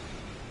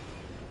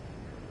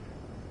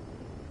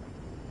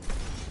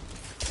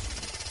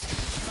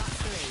 Box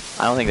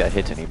 3. I don't think that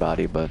hits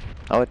anybody, but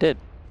oh, it did.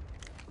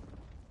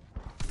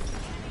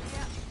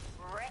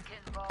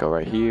 Go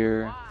right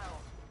here.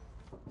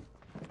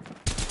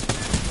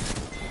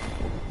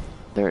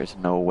 There is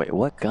no way.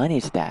 What gun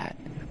is that?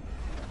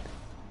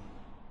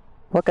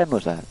 What gun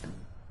was that?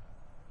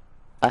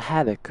 A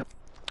Havoc.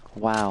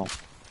 Wow.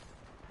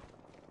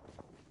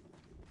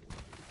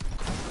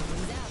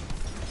 Wings out.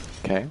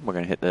 Okay, we're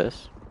gonna hit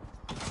this.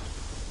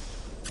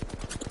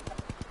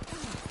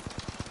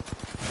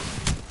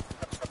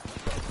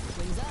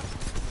 Wings up.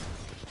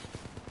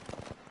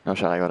 No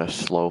shot. I got a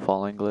slow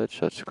falling glitch.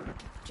 That's.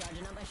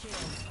 Charging up my shield.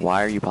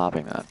 Why are you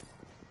popping that?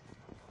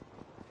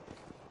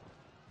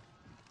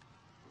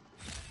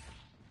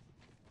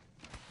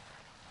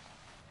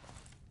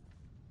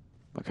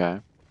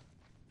 Okay.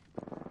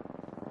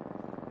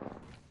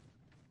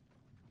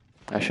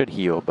 I should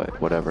heal, but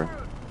whatever.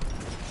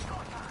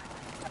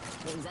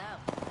 Wings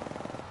out.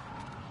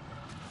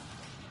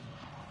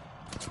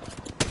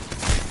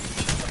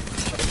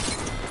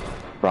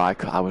 Bro,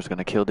 I was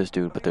gonna kill this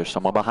dude, but there's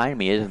someone behind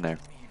me, isn't there?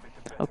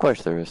 Of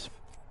course there is.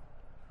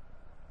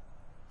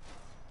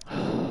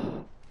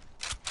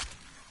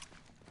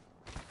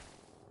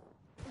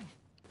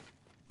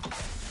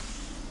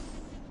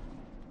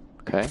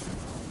 Okay.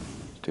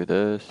 Let's do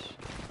this.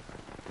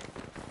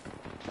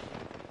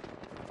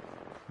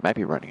 Might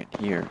be running in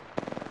here.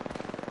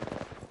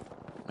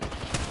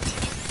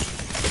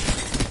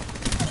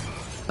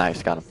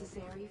 Nice, got him.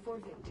 Necessary for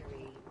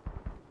victory.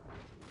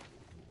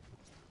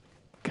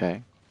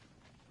 Okay.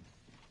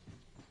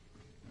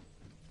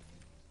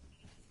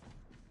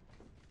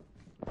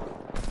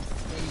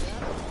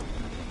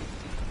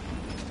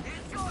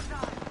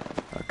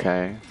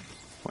 Okay.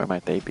 Where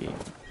might they be?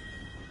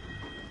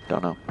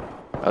 Don't know.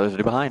 Oh, there's a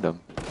dude behind him.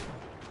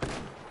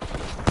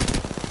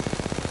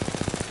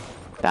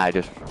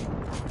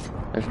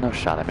 There's no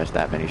shot I missed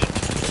that many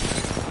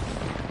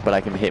shots. But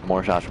I can hit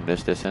more shots from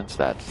this distance.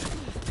 That's.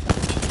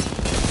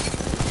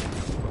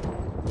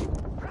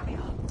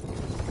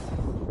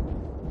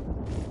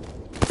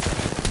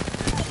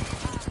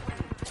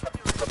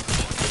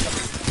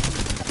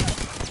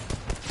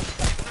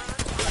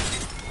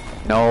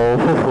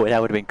 No, that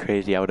would have been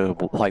crazy. I would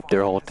have wiped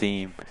their whole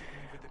team.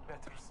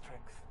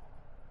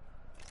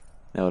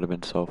 That would have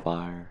been so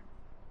fire.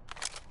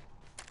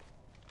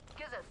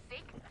 Gives a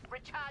sick.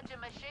 Recharging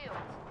my shields.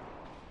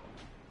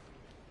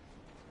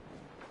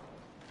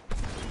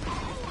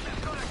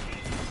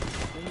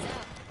 Wings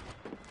out.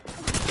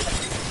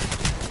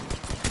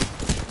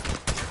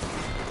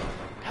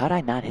 How'd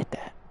I not hit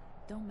that?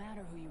 Don't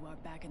matter who you are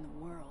back in the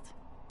world.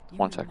 You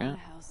One in second. my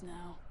house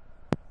now.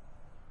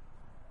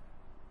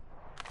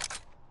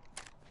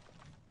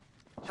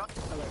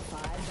 Alert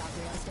 5.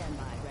 Doctor on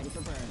standby. Ready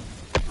for burn.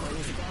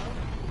 Ready to go?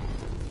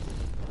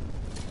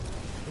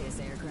 This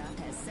aircraft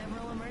has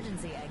several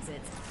emergency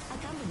exits,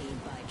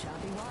 accompanied by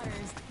choppy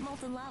waters,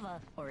 molten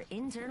lava, or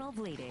internal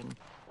bleeding.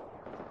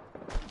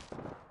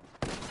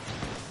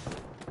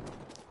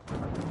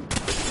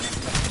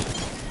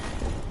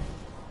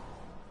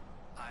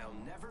 I'll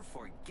never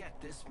forget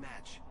this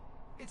match.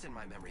 It's in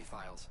my memory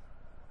files.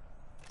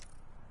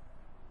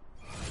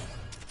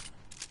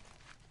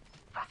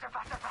 Faster,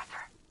 faster, faster.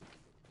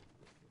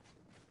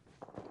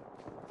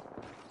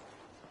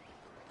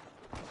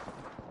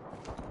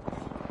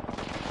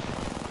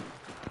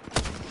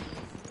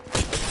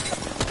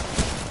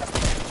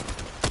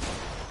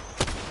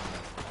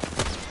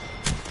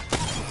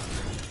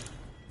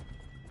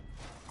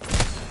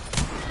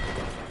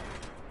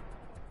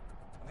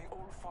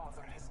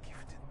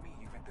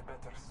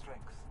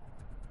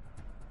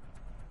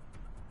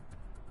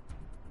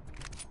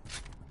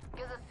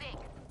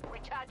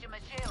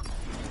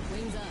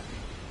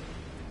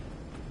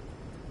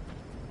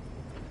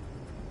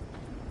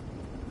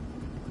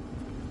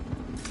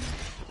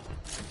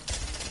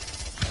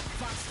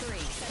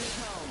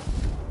 sneak home.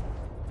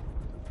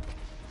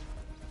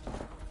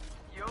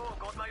 Yo,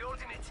 got my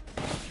ultimate.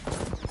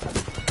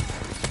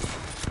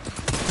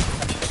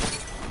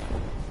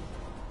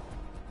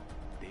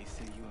 They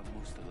say you are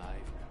most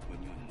alive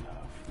when you're in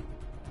love.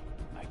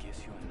 I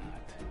guess you're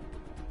not.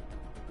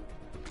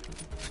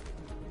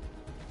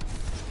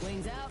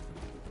 Wings out.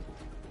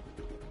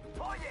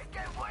 Oye,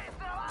 qué buen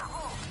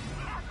trabajo.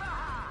 ¡Yaza!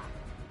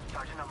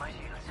 Charging on my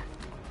shields.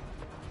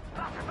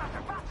 Faster,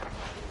 faster, faster.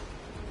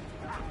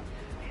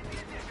 Easy,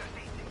 easy, just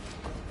easy.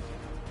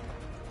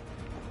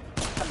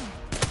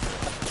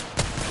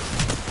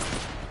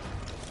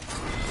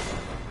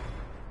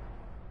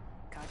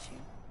 Got you.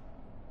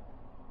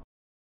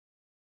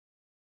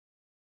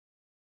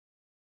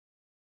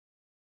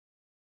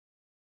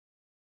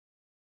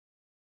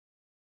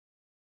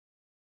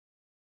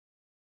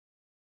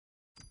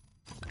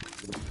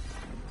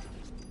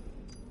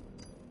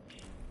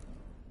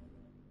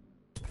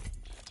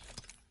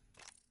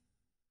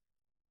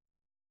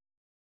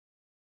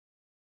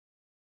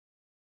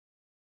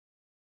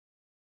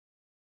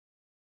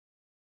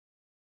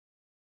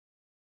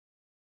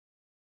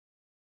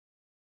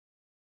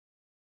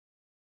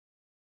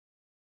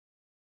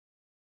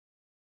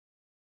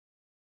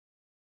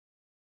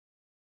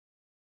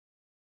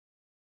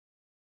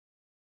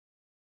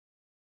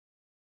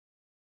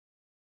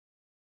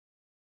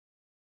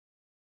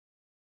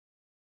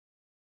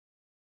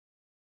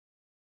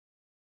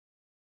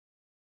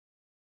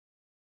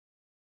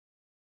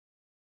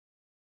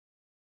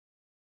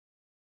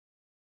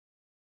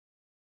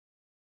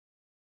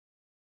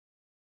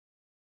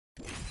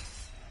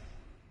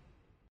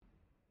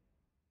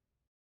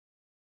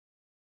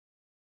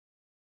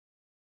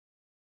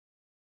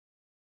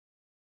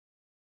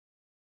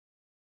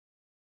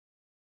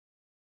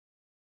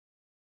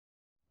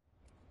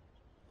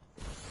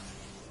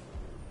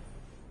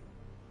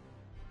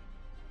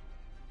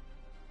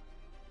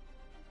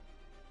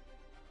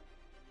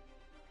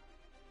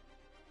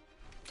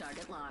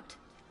 Target locked.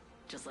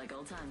 Just like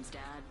old times,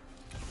 Dad.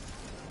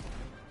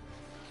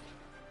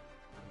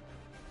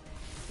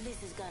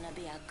 This is gonna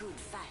be a good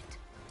fight.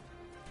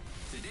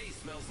 Today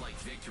smells like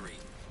victory.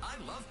 I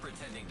love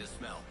pretending to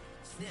smell.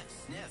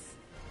 Sniff, sniff.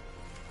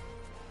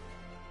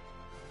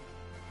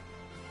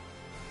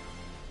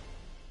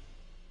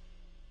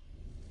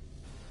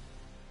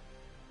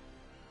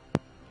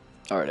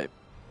 Alright.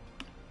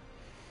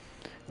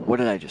 What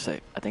did I just say?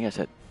 I think I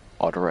said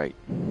alright.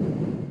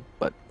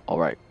 But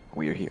alright,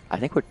 we are here. I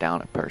think we're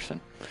down a person.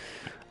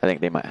 I think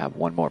they might have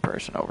one more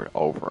person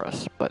over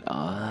us. But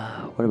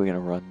what are we gonna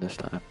run this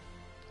time?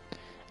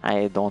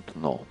 I don't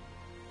know.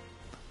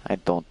 I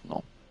don't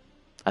know.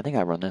 I think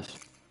I run this.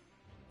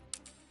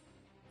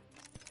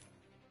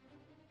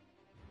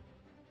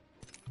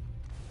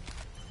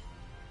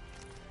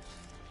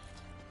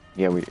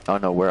 Yeah, oh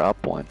no, we're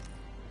up one.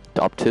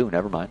 Up two,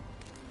 never mind.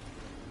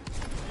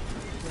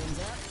 Wings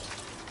up.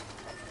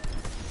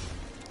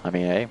 I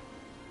mean, hey.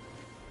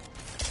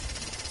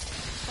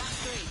 Box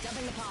 3,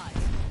 dumping the pods.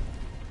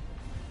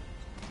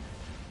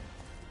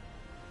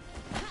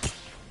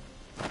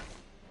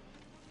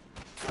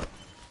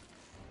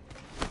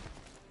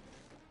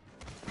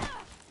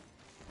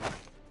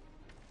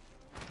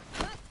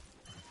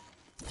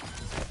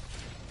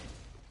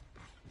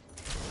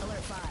 Alert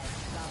 5.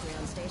 Valkyrie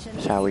on station.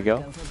 That's how we go.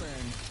 Go for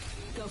burn.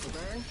 Go for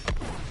burn.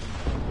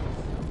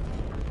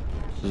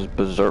 This is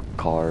Berserk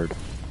card.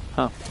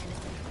 Huh.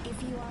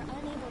 If you are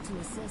unable to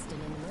assist in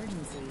an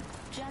emergency,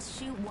 just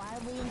shoot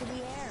wildly into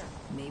the air.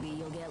 Maybe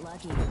you'll get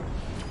lucky.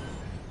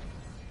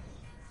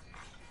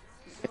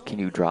 Can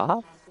you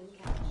drop?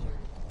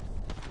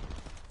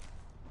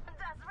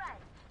 That's right.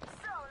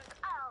 Zone's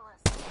ours.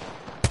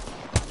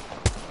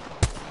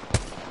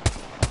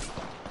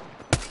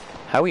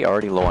 How are we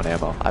already low on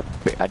ammo? I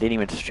didn't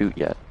even shoot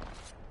yet.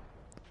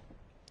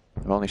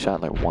 I've only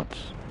shot like once.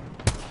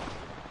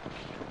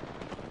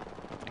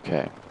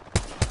 Okay.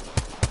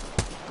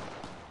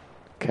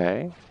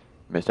 Okay.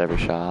 Missed every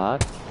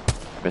shot.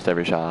 Missed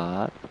every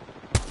shot.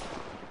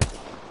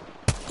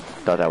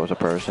 Thought that was a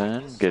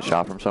person. Get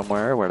shot from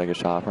somewhere. Where'd I get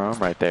shot from?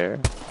 Right there.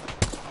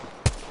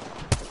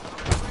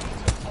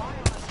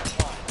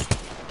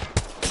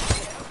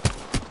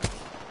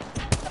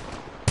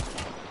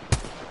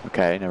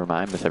 Okay, never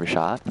mind. Missed every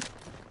shot.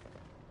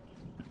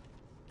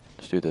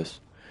 Let's do this.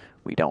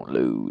 We don't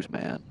lose,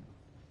 man.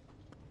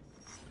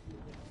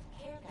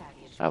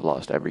 I've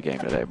lost every game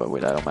today, but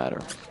that don't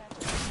matter.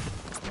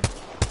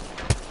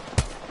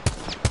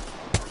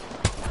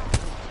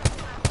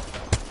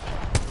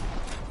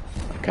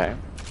 Okay.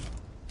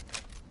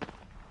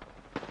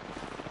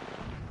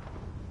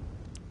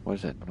 What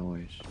is that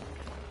noise?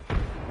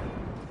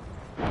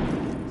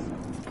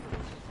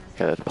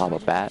 Okay, let's pop a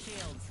bat.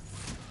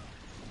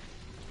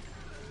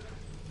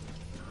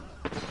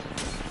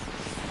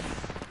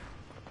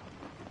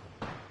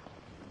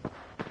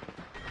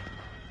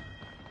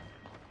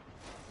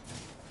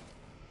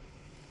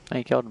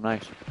 He killed him,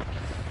 nice.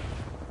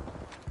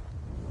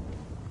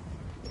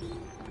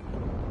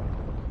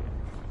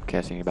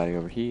 Can't see anybody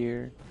over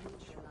here.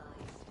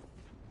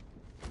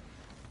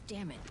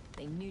 Damn it,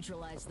 they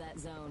neutralized that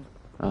zone.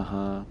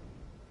 Uh-huh.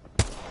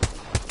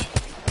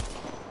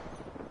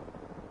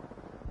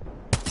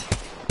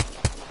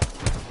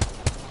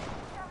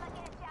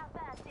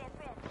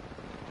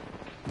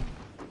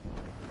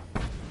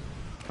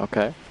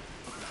 Okay.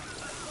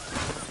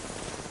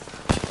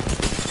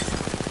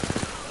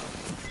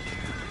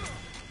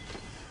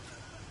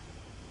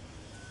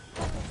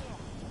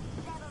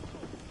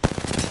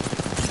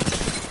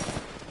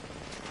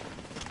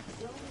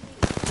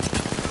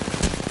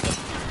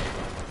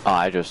 Oh,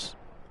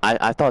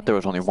 I thought there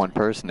was only one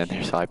person in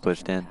there, so I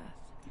pushed in.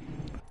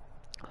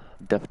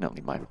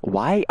 Definitely my...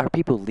 Why are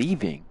people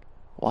leaving?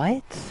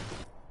 What?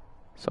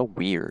 So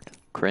weird.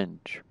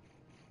 Cringe.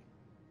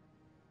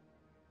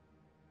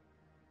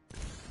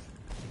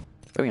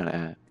 What are we gonna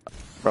add?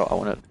 Bro, I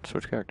wanna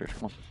switch characters.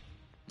 Come on.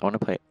 I wanna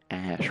play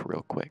Ash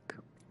real quick.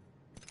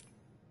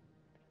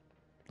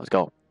 Let's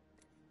go.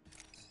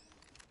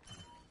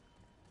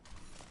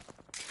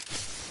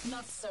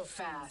 Not so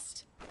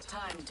fast.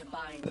 Time to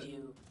bind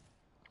you.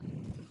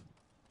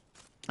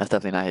 That's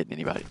definitely not hitting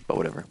anybody, but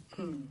whatever.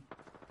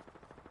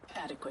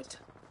 Adequate.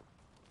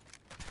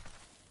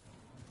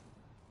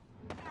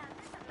 I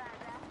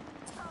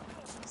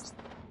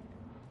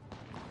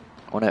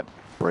wanna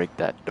break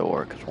that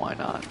door, cause why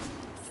not?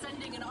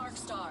 Sending an arc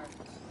star.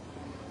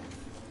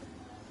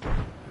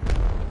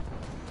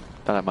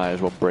 Thought I might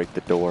as well break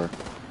the door.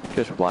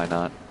 Just why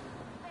not?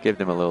 Give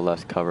them a little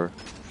less cover.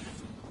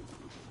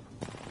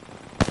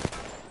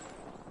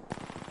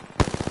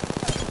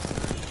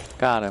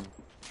 Got him.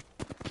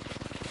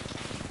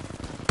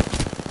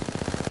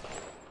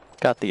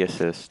 Got the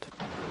assist.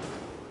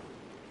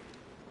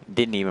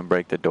 Didn't even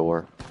break the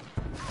door.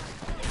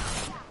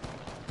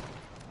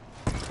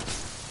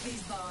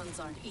 These bonds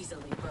aren't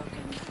easily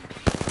broken.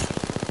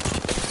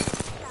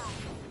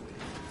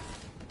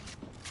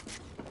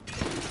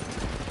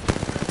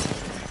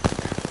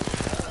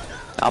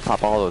 I'll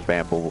pop all those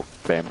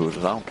bamboozles,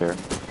 I don't care. Our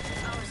zone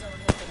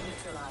has been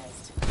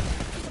neutralized.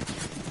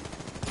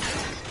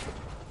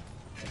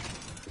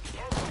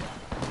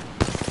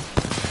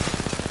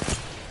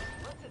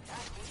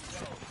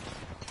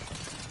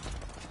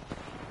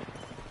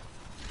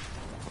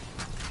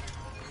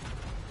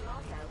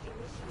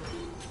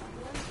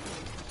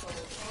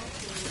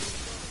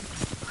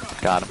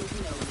 Got him.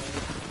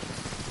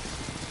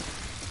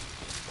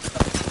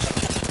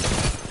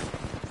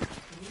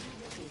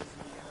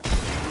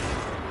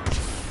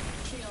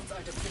 Shields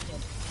are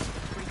depleted.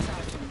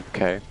 Recharging.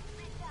 Okay.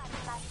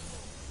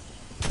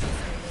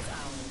 Victory is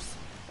ours.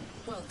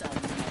 Well done.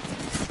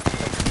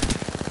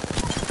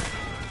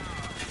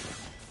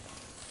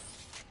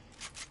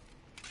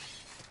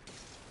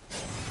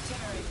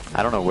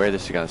 I don't know where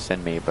this is gonna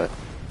send me, but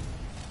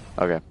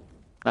okay.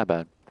 Not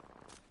bad.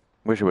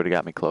 Wish it would have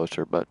got me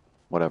closer, but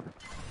whatever.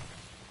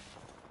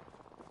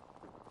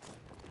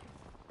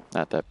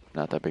 Not that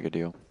big a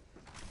deal.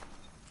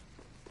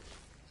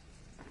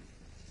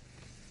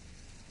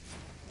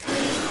 Will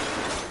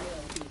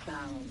be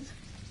bound.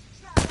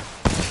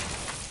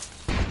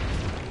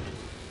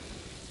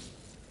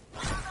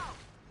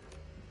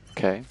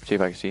 Okay, see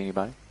if I can see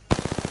anybody.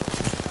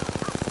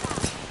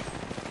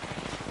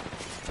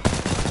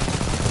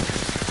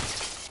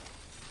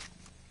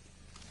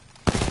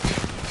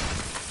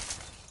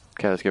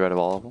 Okay, let's get rid of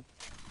all of them.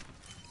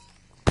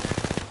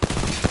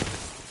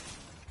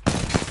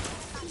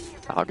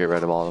 I'll get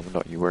rid of all of them,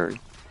 don't you worry.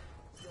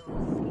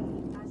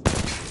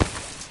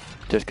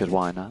 Just cause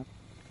why not?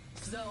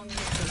 Zone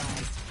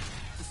neutralized.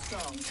 The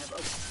strong have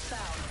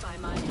bound by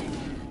my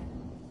hand.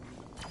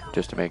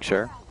 Just to make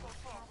sure.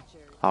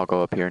 I'll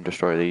go up here and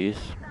destroy these.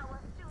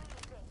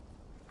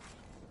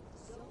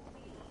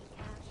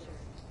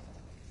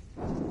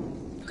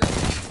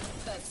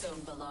 That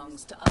zone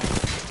belongs to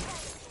us.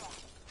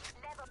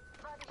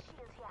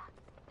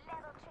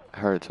 I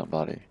heard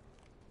somebody.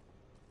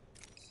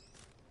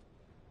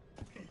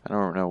 I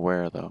don't know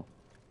where though.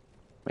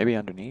 Maybe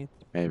underneath?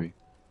 Maybe.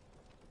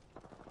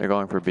 They're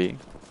going for B.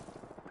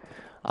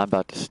 I'm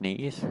about to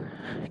sneeze.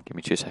 Give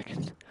me 2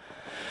 seconds.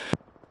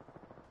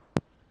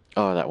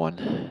 Oh, that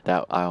one.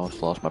 I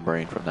almost lost my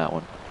brain from that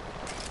one.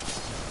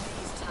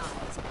 These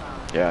ties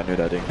bind. Yeah, I knew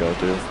that didn't go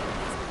through.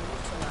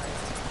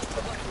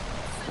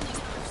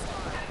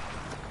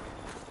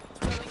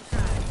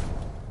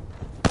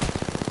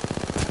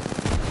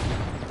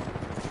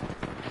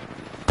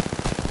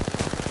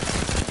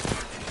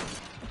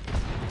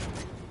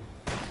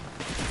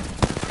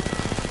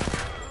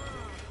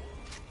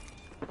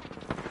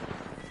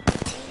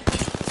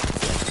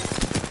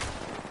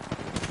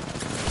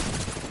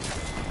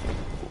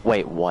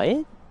 Wait,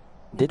 what?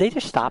 Did they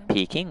just stop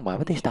peeking? Why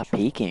would they stop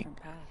peeking?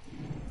 I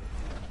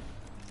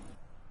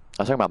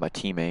was talking about my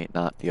teammate,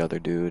 not the other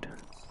dude.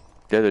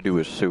 The other dude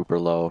was super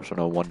low, so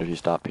no wonder he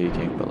stopped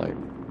peeking, but like,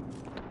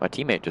 my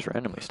teammate just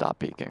randomly stopped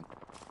peeking.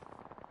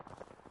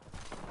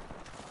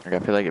 Like, I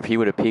feel like if he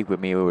would have peeked with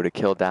me, we would have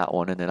killed that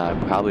one, and then I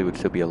probably would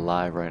still be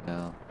alive right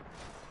now.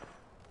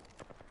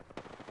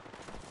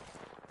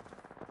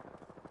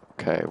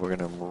 Okay, we're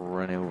gonna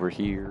run over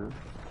here.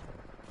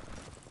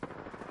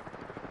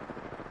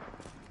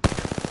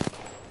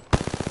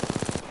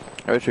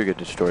 I wish we could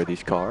destroy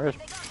these cars.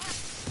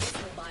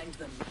 Bind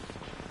them.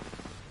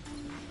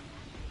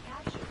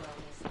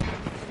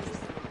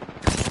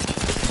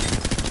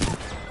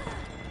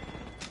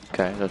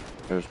 Okay,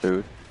 there's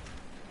dude.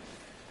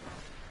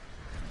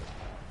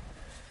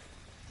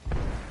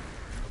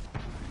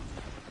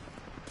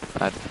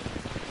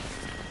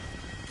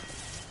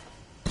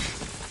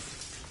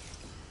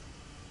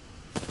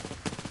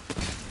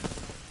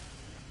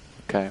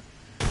 Okay.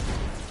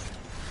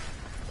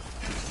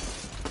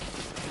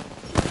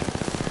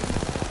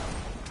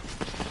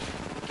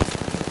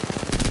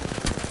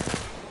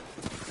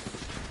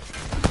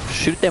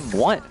 Shoot them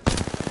once.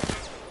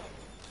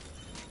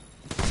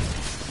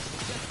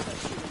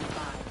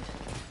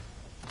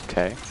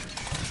 Okay.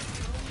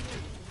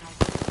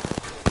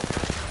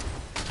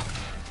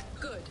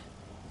 Good.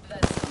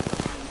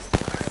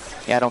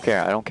 That's Yeah, I don't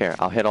care. I don't care.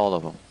 I'll hit all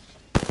of them.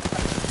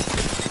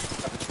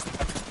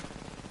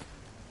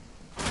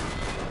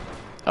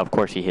 Of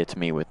course he hits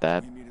me with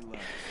that.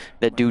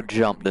 That dude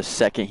jumped the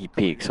second he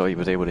peeked, so he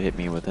was able to hit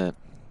me with it.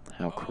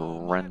 How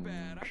cringe.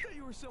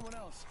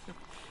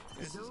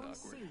 Zone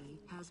C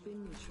has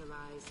been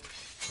neutralized.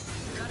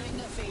 Cutting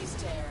a phase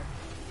tear.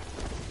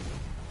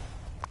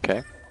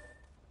 Okay.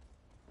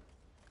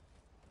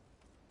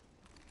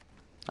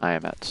 I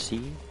am at C.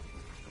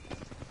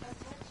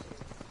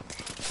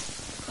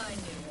 Finding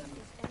them.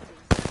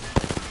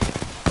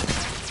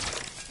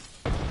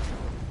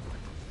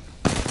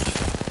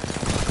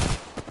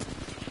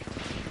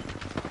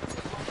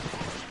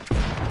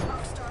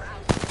 Star out.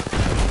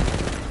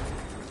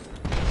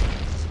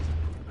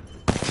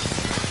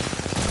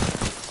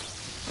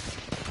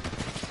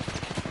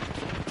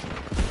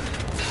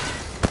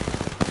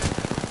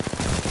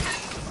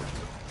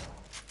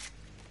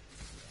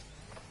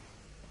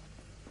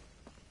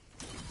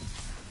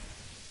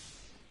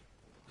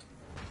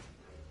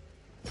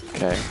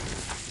 Okay.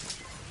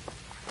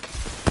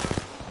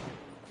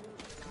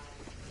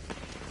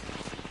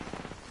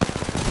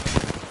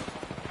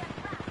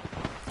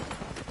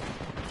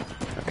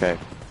 Okay.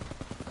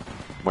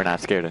 We're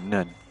not scared of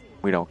none.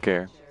 We don't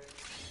care.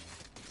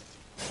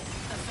 A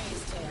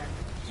phase tear.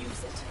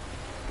 Use it.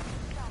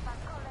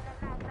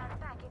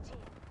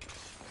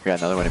 We got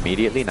another one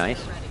immediately. Nice.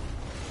 Ready.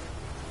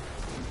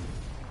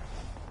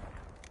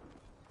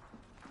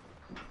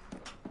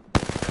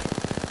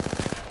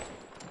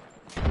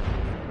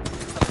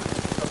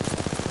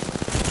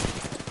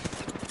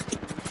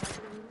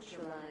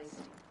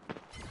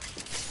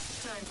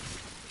 Time.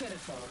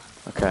 Pitiful.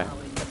 Okay.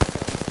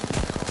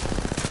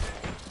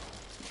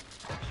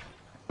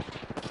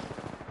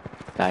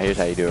 Now here's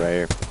how you do it right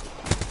here.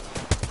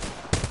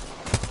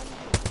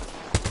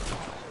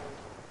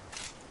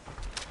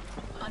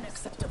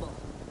 Unacceptable.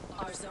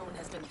 Our zone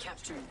has been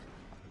captured.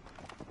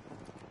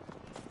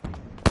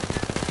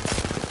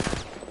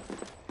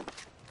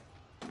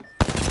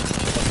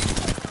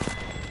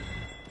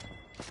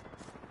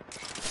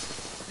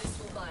 This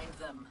will bind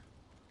them.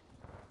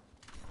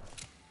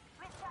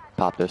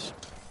 Pop this.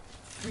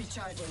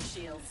 Recharging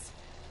shields.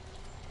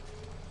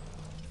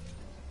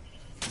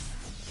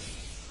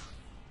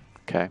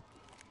 Okay.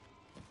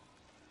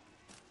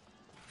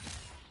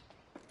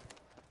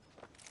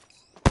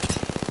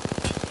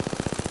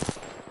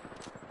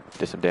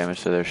 Did some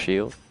damage to their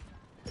shield.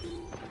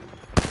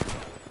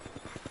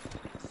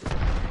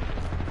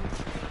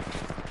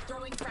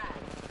 Throwing frag.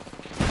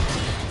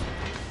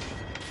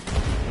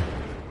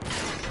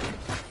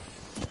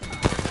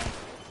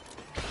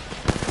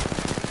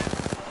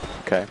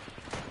 Okay.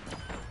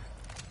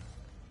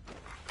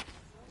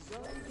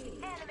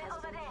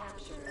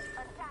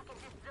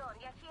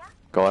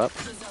 Go up.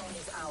 The zone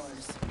is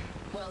ours.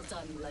 Well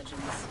done,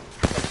 legends.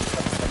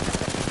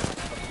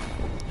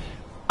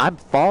 I'm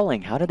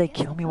falling. How did they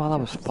kill me while I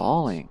was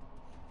falling?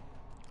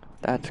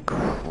 That's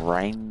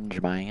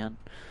cringe, man.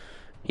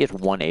 He has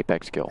one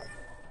Apex kill.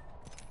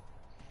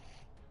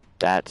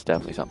 That's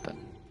definitely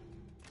something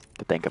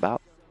to think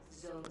about.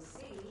 Zone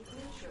C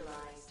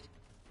neutralized.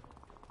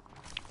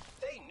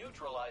 They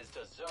neutralized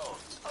a zone.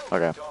 Oh,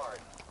 Okay. darn.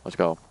 Let's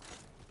go.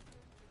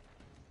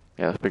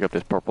 Yeah, let's pick up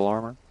this purple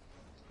armor.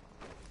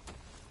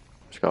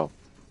 Let's go.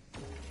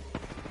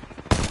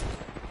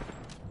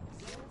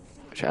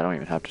 Actually, I don't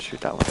even have to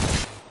shoot that one.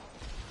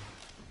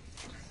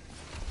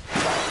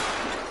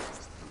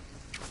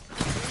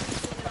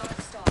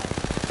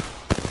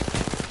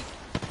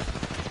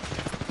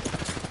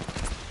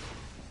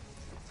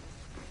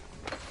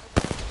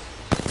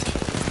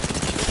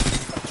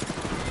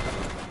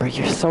 Bro,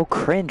 you're so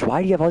cringe.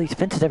 Why do you have all these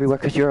fences everywhere?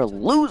 Because you're a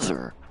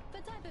loser.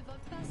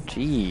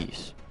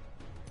 Jeez.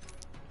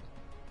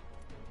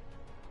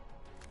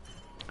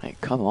 Hey,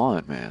 come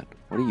on, man.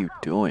 What are you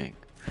doing?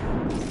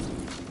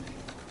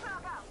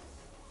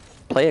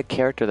 Play a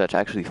character that's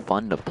actually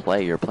fun to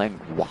play. You're playing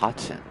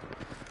Watson.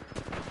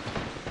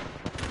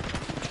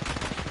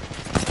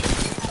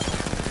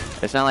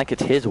 It's not like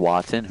it's his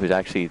Watson, who's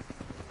actually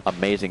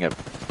amazing at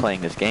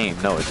playing this game.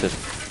 No, it's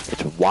just,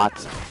 it's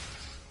Watson.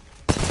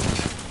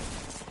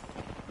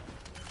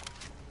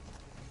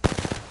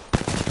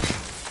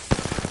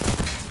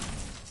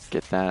 Get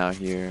Get that out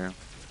here.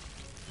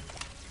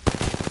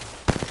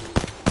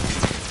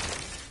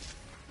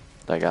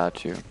 I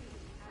got you.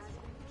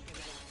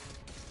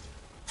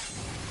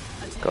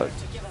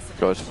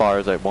 Go as far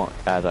as I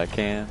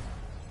can.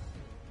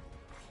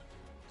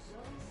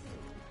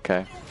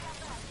 Okay.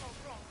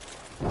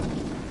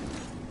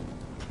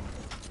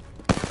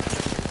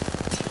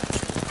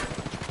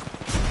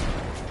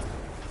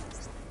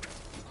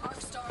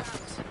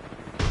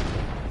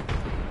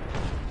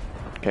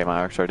 Okay, my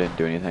Arc Star didn't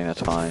do anything, that's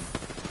fine.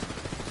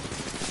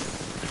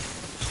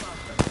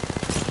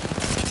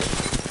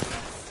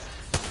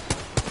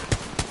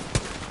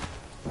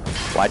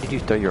 Why did you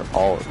throw your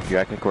ult? You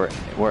act like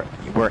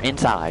we're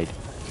inside.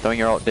 Throwing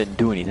your ult didn't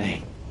do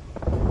anything.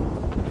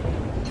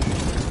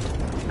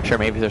 Sure,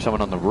 maybe there's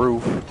someone on the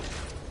roof.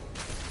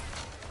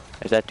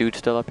 Is that dude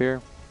still up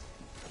here?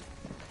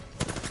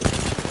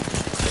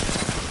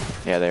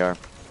 Yeah, they are.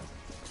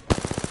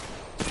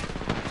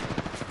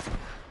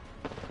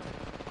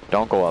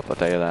 Don't go up, I'll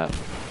tell you that.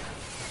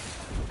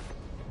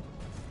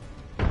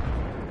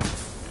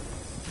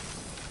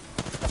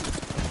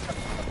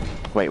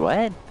 Wait,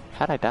 what?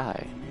 How'd I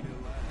die?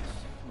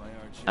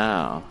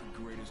 Oh.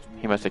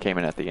 He must have came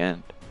in at the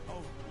end.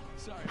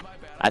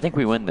 I think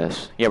we win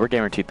this. Yeah, we're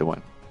guaranteed to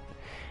win.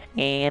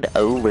 And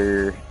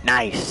over.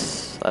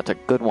 Nice. That's a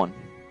good one.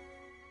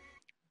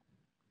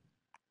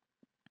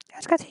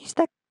 That's because he's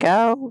the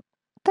GOAT.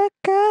 The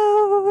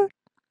GOAT.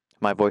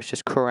 My voice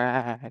just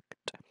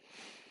cracked.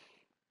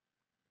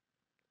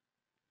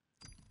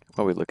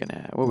 What are we looking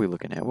at? What are we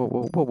looking at?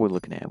 What are we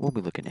looking at? What are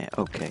we looking at?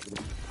 Okay.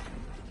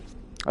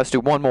 Let's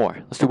do one more.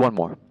 Let's do one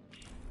more.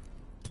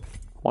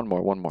 One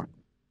more.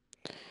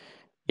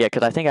 Yeah,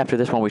 because I think after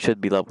this one we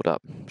should be leveled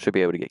up. Should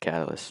be able to get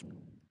Catalyst.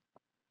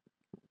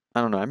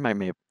 I don't know. I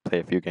may play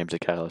a few games of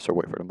Catalyst or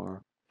wait for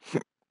tomorrow.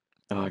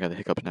 Oh, I got the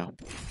hiccups now.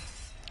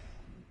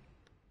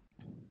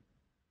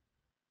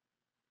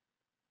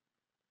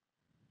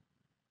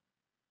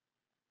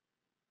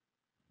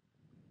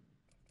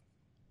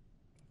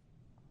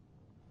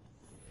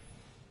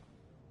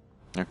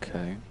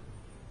 Okay.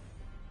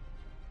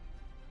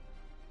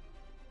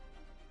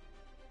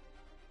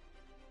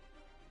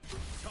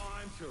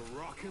 Time to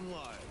rock and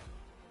live.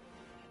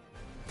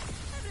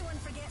 Everyone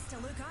forgets to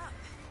look up.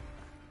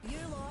 You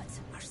lot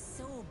are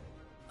so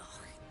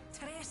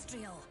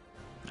terrestrial.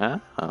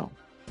 Oh.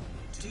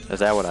 Is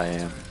that what I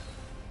am?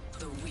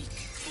 The weak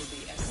will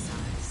be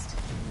excised.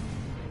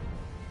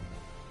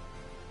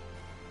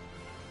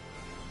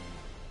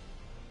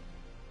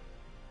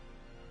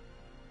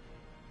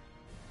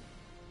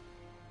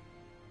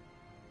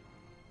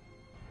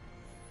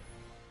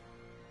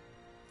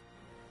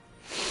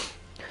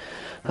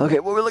 Okay,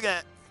 what are we looking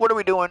at? What are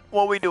we doing?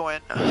 What are we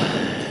doing?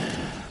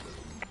 I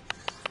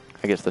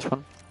guess this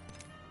one.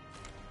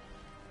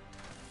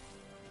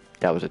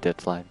 That was a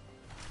dead slide.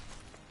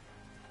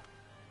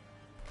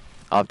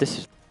 If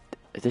this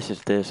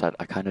is this,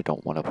 I kind of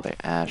don't want to play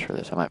Ash for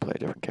this. I might play a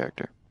different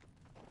character.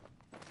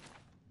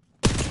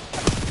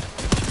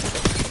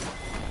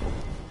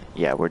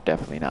 Yeah, we're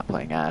definitely not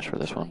playing Ash for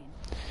this one.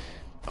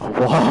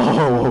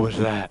 Whoa, what was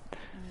that?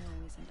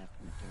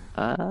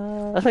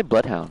 Let's play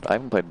Bloodhound. I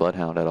haven't played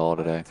Bloodhound at all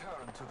today.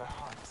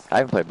 I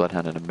haven't played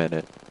Bloodhound in a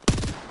minute.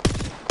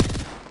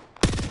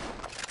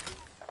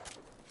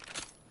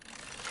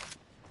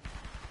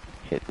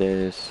 Hit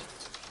this.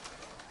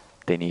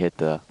 Then you hit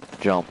the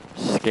jump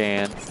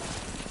scan.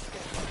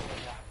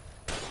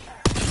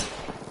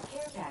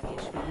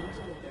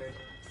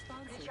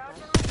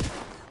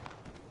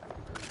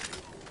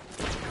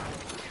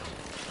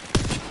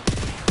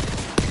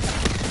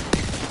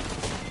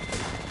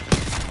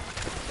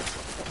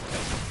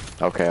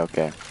 Okay,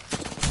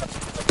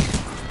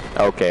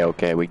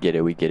 we get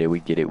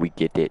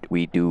it.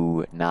 We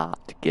do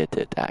not get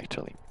it,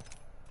 actually.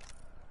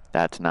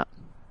 That's not...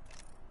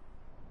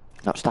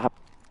 No, stop.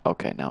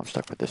 Okay, now I'm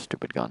stuck with this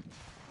stupid gun.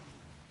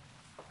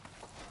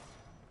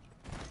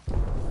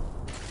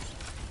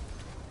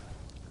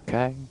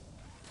 Okay.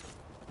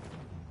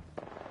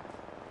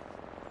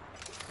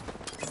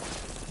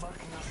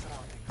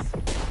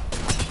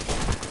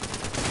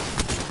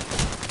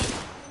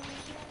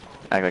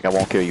 Act like I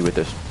won't kill you with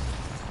this.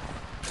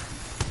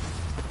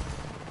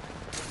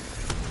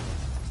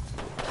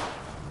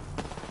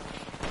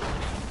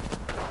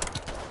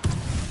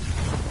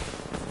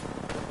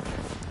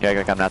 Yeah, act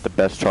like I'm not the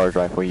best charge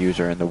rifle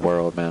user in the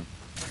world, man.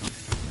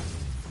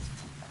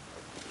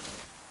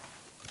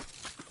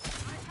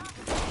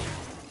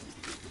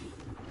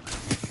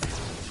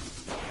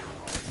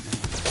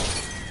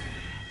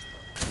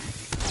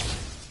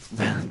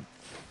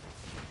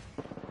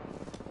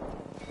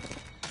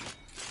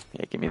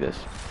 Yeah, give me this.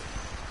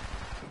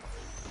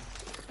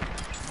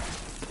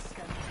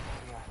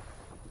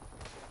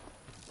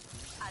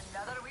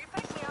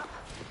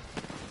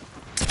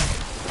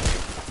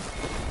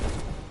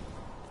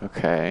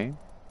 Okay.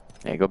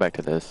 Yeah, go back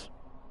to this.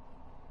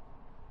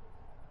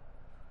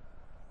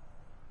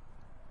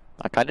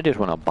 I kind of just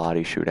want to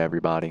body shoot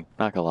everybody,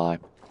 not gonna lie.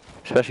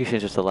 Especially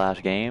since it's the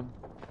last game.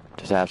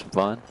 Just to have some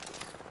fun.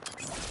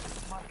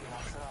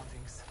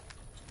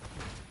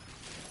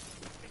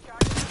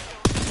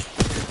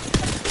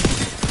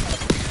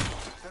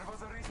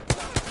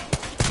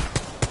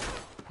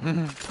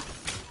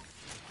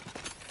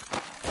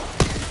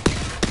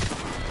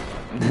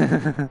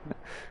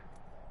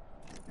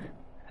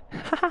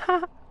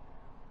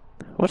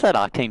 What's that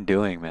Octane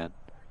doing, man?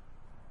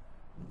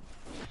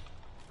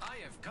 I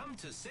have come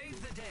to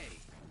save the day.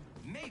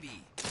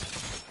 Maybe.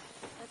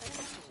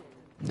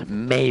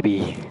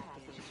 Maybe.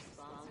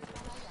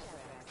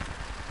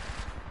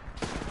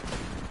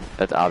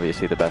 That's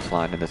obviously the best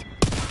line in this.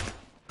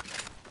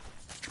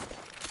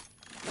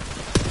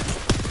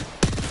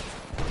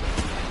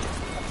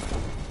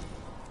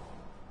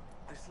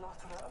 The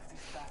slaughter of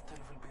this battle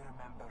will be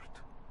remembered.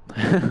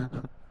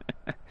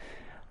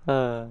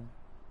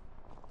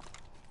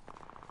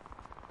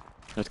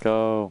 Let's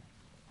go.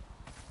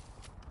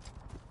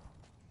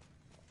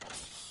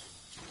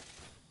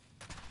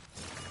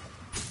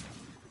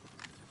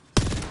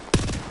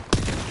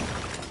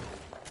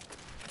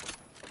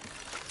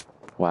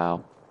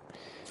 Wow.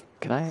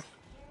 Can I?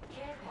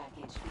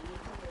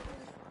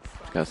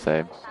 Gotta say.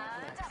 Of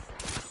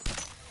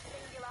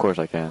course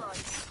I can.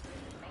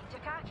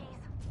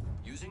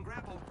 Using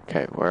grapple.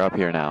 Okay, we're up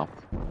here now.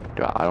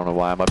 I don't know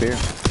why I'm up here.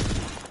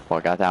 Well,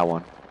 I got that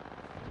one.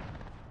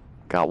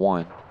 Got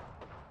one.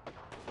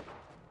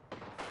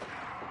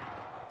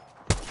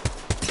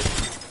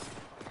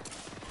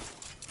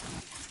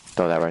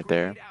 Throw that right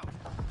there.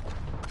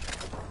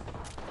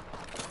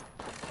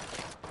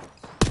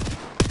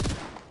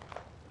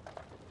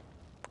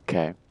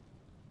 Okay.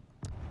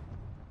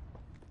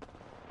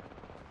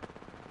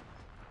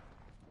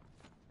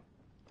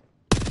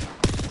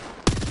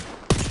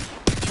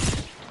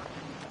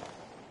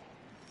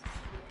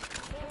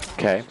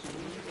 Okay.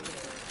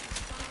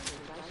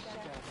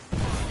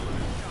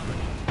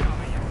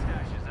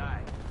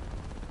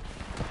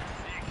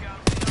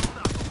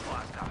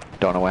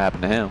 Don't know what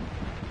happened to him.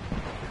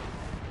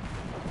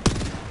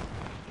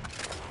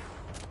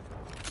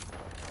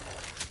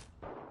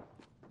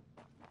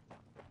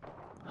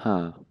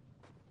 Huh.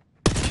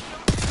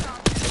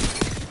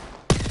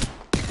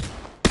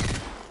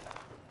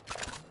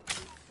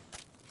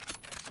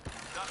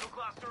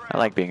 I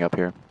like being up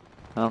here.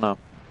 I don't know.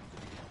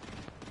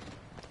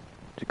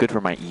 It's good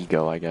for my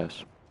ego, I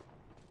guess.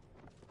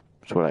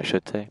 That's what I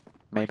should say,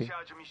 maybe.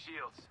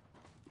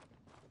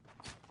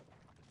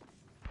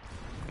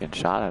 Getting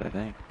shot at, I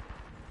think.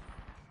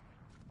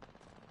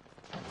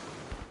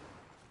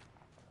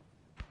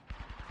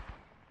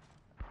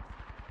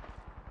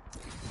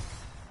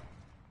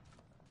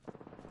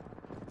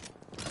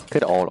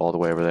 Could ult all the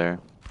way over there.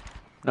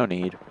 No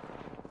need.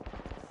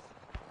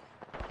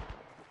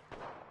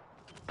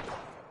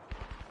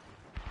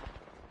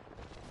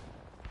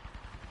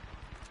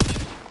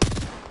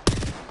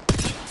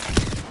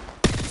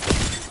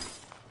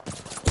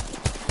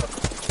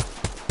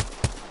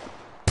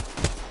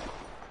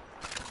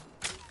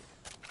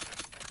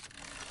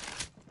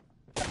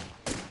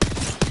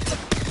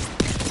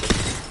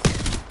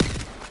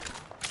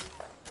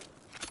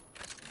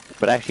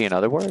 But actually, in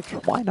other words,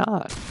 why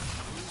not?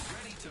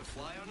 Ready to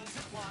fly on a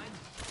zip line?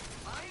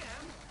 I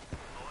am.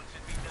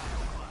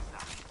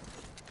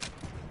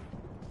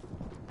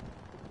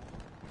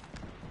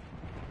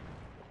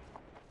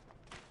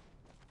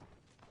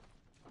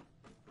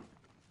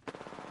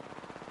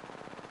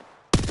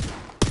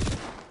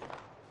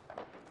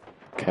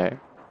 Okay.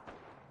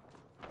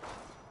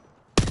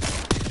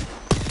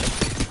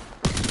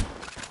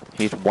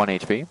 He's 1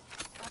 HP.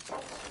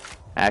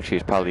 Actually,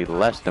 he's probably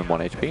less than 1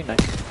 HP. Nice.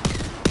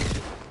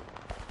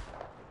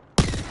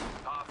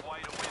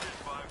 Halfway to winners,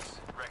 folks.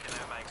 Reckon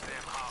that makes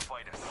them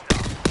halfway to stuff.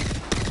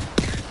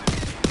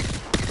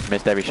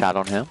 Missed every shot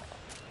on him.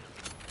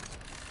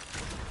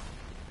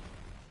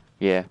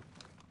 Yeah.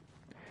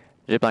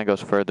 Zipline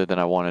goes further than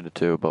I wanted it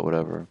to, but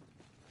whatever.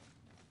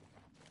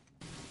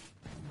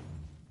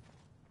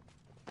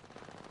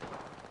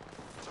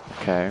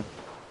 Okay.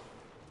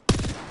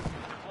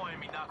 Deploying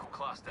me knuckle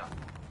cluster.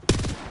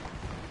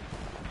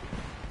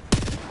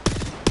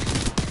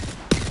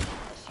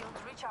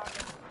 Shields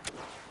recharging.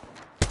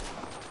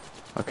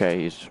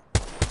 Okay, he's...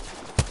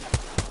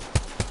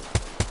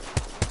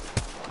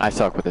 I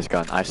suck with this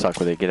gun. I suck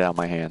with it. Get it out of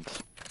my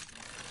hands.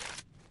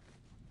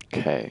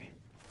 Okay.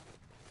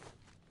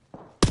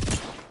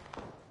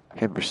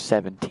 Hit for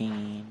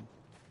 17.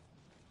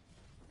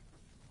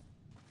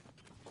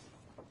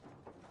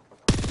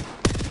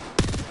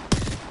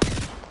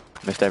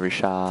 Missed every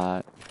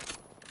shot.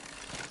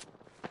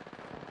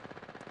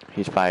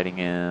 He's fighting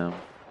him.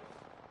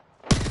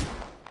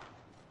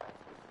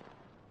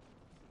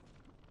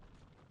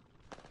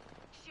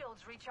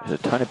 Shields There's a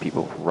recharging. ton of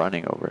people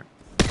running over.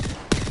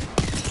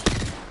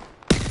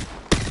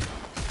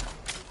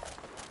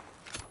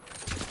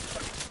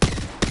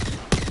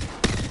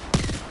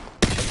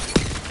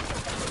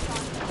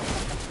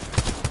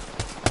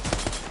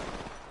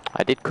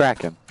 I did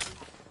crack him.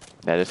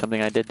 That is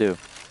something I did do.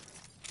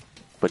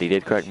 But he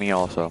did crack me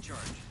also.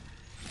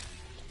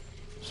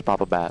 Just pop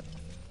a bat.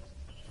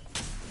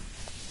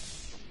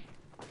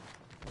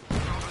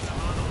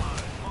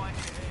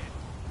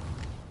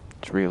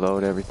 Let's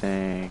reload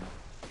everything.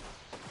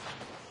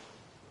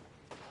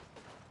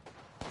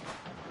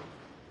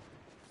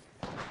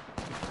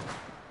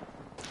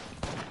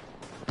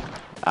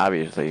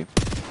 Obviously,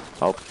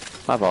 Oh,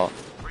 my fault.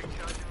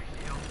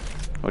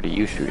 What are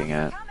you shooting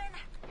at?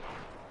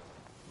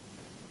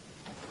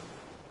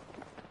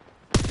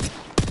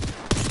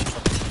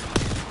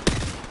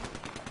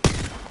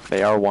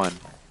 They are one.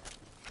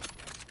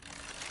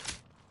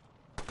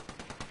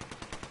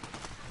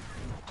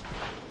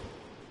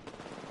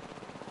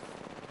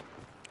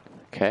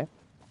 Okay.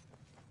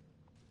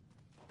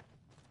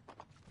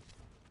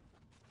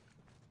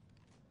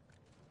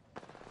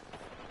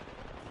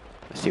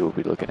 Let's see what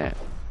we're looking at.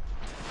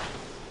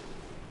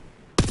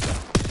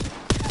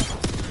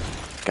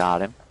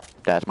 Got him.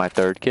 That's my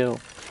third kill.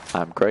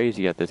 I'm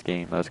crazy at this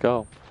game. Let's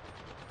go.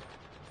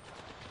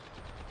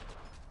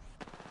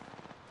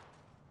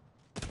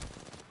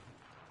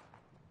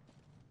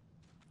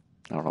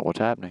 I don't know what's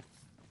happening.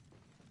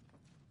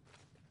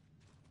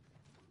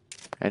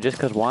 And just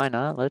because why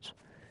not? Let's...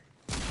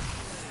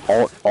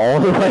 All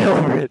the way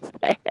over it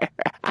there.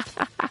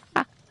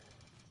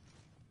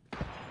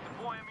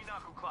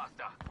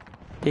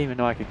 Didn't even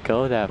know I could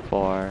go that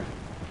far.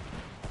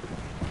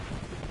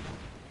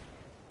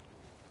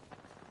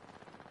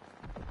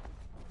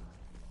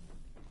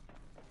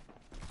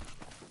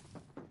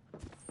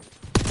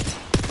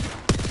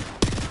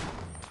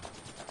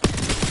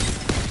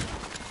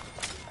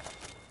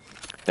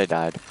 They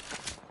died.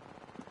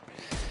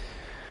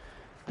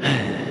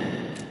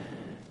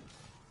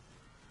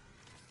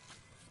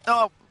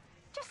 Oh.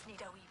 Just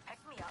need a wee pick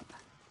me up.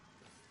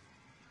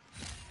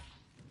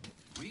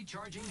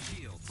 Recharging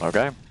shields.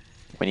 Okay.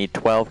 We need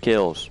 12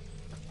 kills.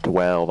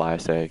 12, I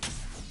say.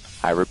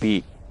 I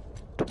repeat.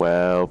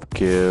 12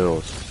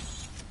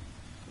 kills.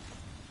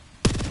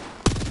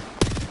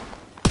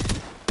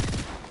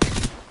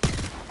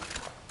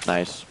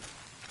 Nice.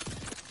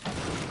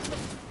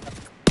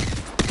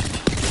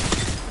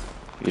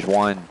 He's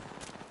one.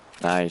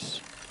 Nice.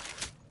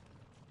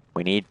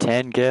 We need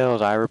 10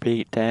 kills, I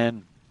repeat,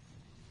 10.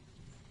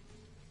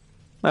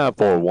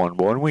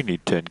 4-1-1, we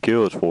need 10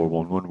 kills.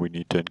 4-1-1, we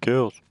need 10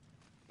 kills.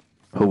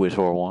 Who is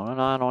 4-1?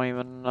 I don't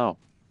even know.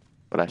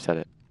 But I said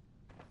it.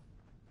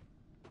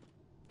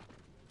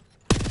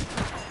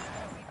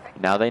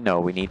 Now they know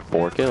we need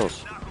 4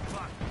 kills.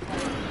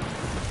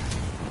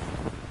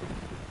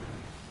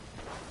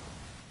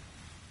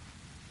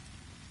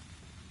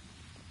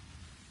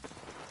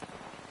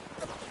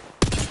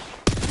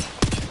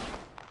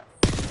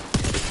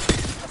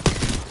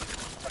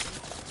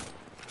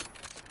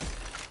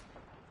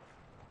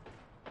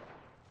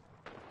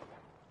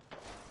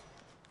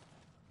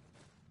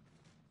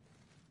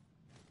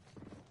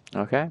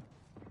 Okay.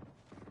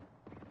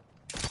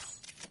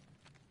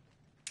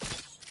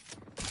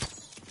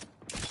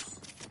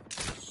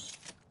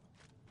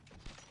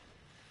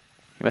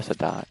 You must have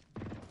died.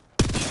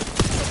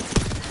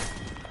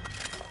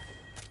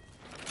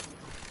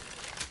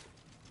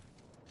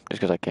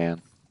 Just because I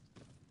can.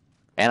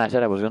 And I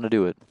said I was going to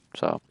do it,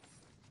 so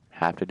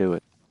have to do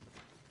it.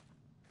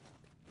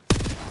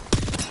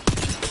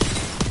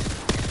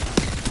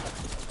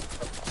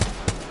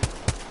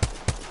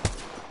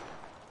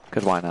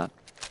 Because why not?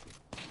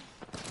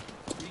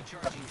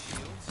 Recharging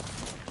shields.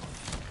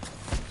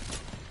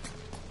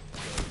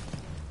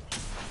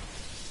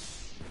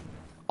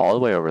 All the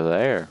way over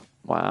there.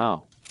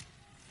 Wow.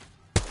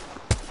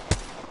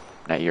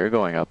 Now you're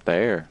going up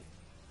there.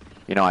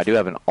 You know, I do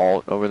have an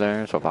alt over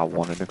there, so if I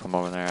wanted to come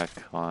over there, I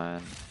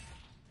can.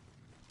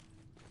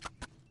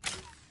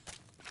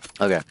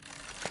 Okay.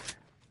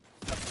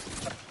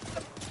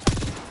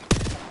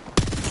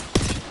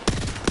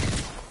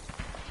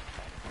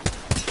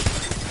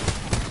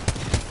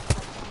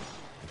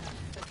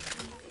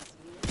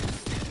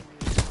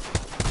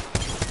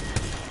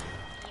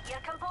 Keep your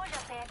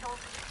composure, Settle.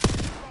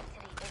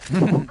 Victory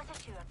is opposite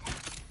assured.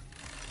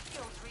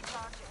 Shields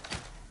recharging.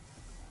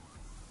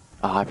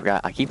 Oh, I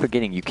forgot. I keep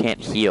forgetting you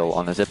can't heal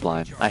on the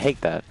zipline. I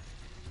hate that.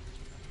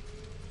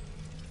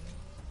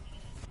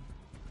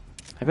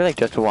 I feel like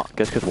just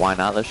because why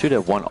not? Let's shoot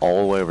at one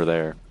all the way over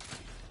there.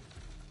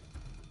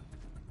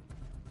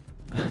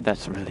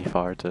 That's really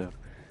far too.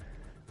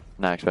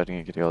 Not expecting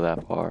it to go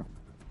that far.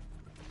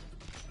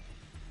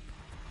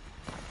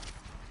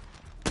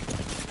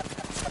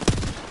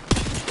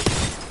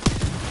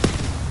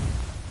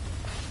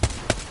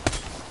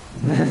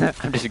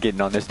 I'm just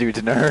getting on this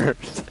dude's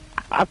nerves.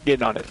 I'm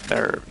getting on his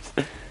nerves.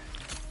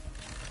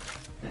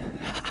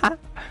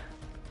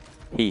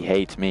 He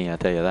hates me, I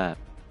tell you that.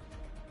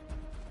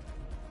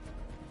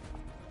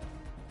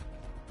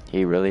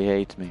 He really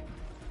hates me.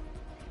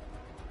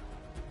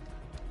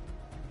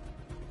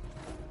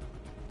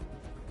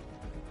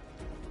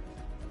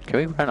 Can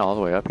we run all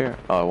the way up here?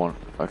 Oh, it won't.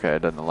 Okay,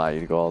 it doesn't allow you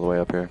to go all the way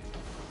up here.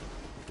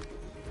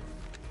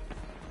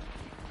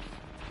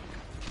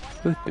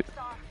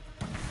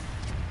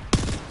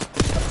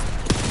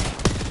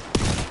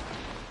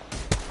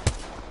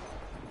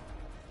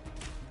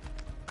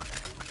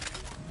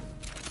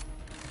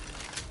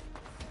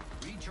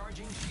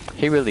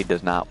 He really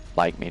does not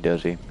like me,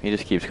 does he? He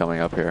just keeps coming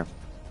up here.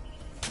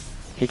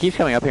 He keeps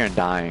coming up here and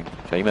dying,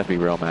 so he must be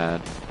real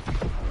mad.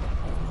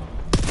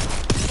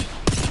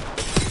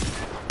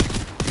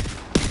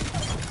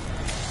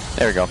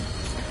 There we go.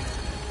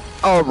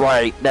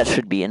 Alright, that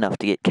should be enough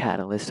to get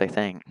Catalyst, I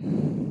think.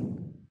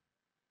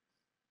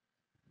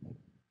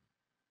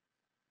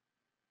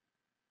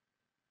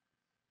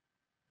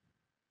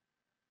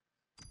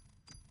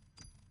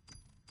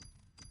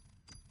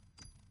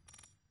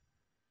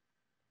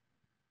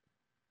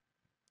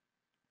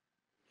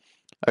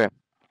 Okay.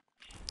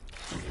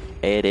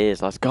 It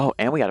is. Let's go.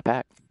 And we got a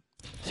pack.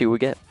 See what we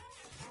get.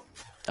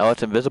 Oh,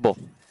 it's invisible.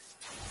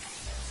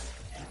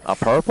 A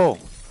purple.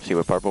 See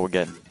what purple we're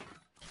getting.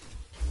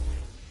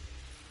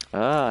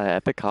 Ah,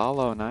 epic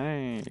hollow.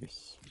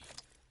 Nice.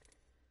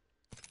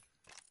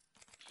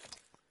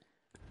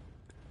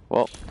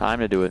 Well, time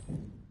to do it.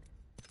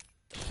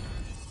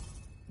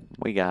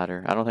 We got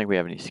her. I don't think we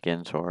have any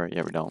skins for her.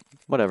 Yeah, we don't.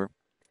 Whatever.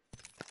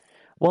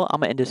 Well,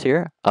 I'm going to end this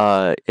here.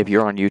 If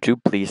you're on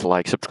YouTube, please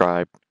like,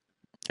 subscribe.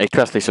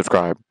 Especially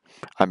subscribe.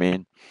 I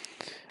mean,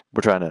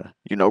 we're trying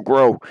to,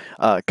 grow.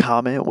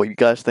 Comment what you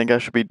guys think I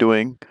should be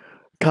doing.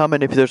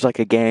 Comment if there's like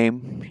a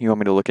game you want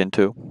me to look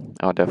into.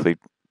 I'll definitely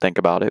think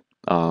about it.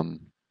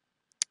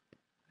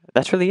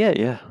 That's really it,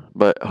 yeah.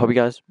 But hope you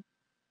guys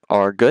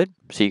are good.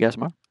 See you guys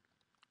tomorrow.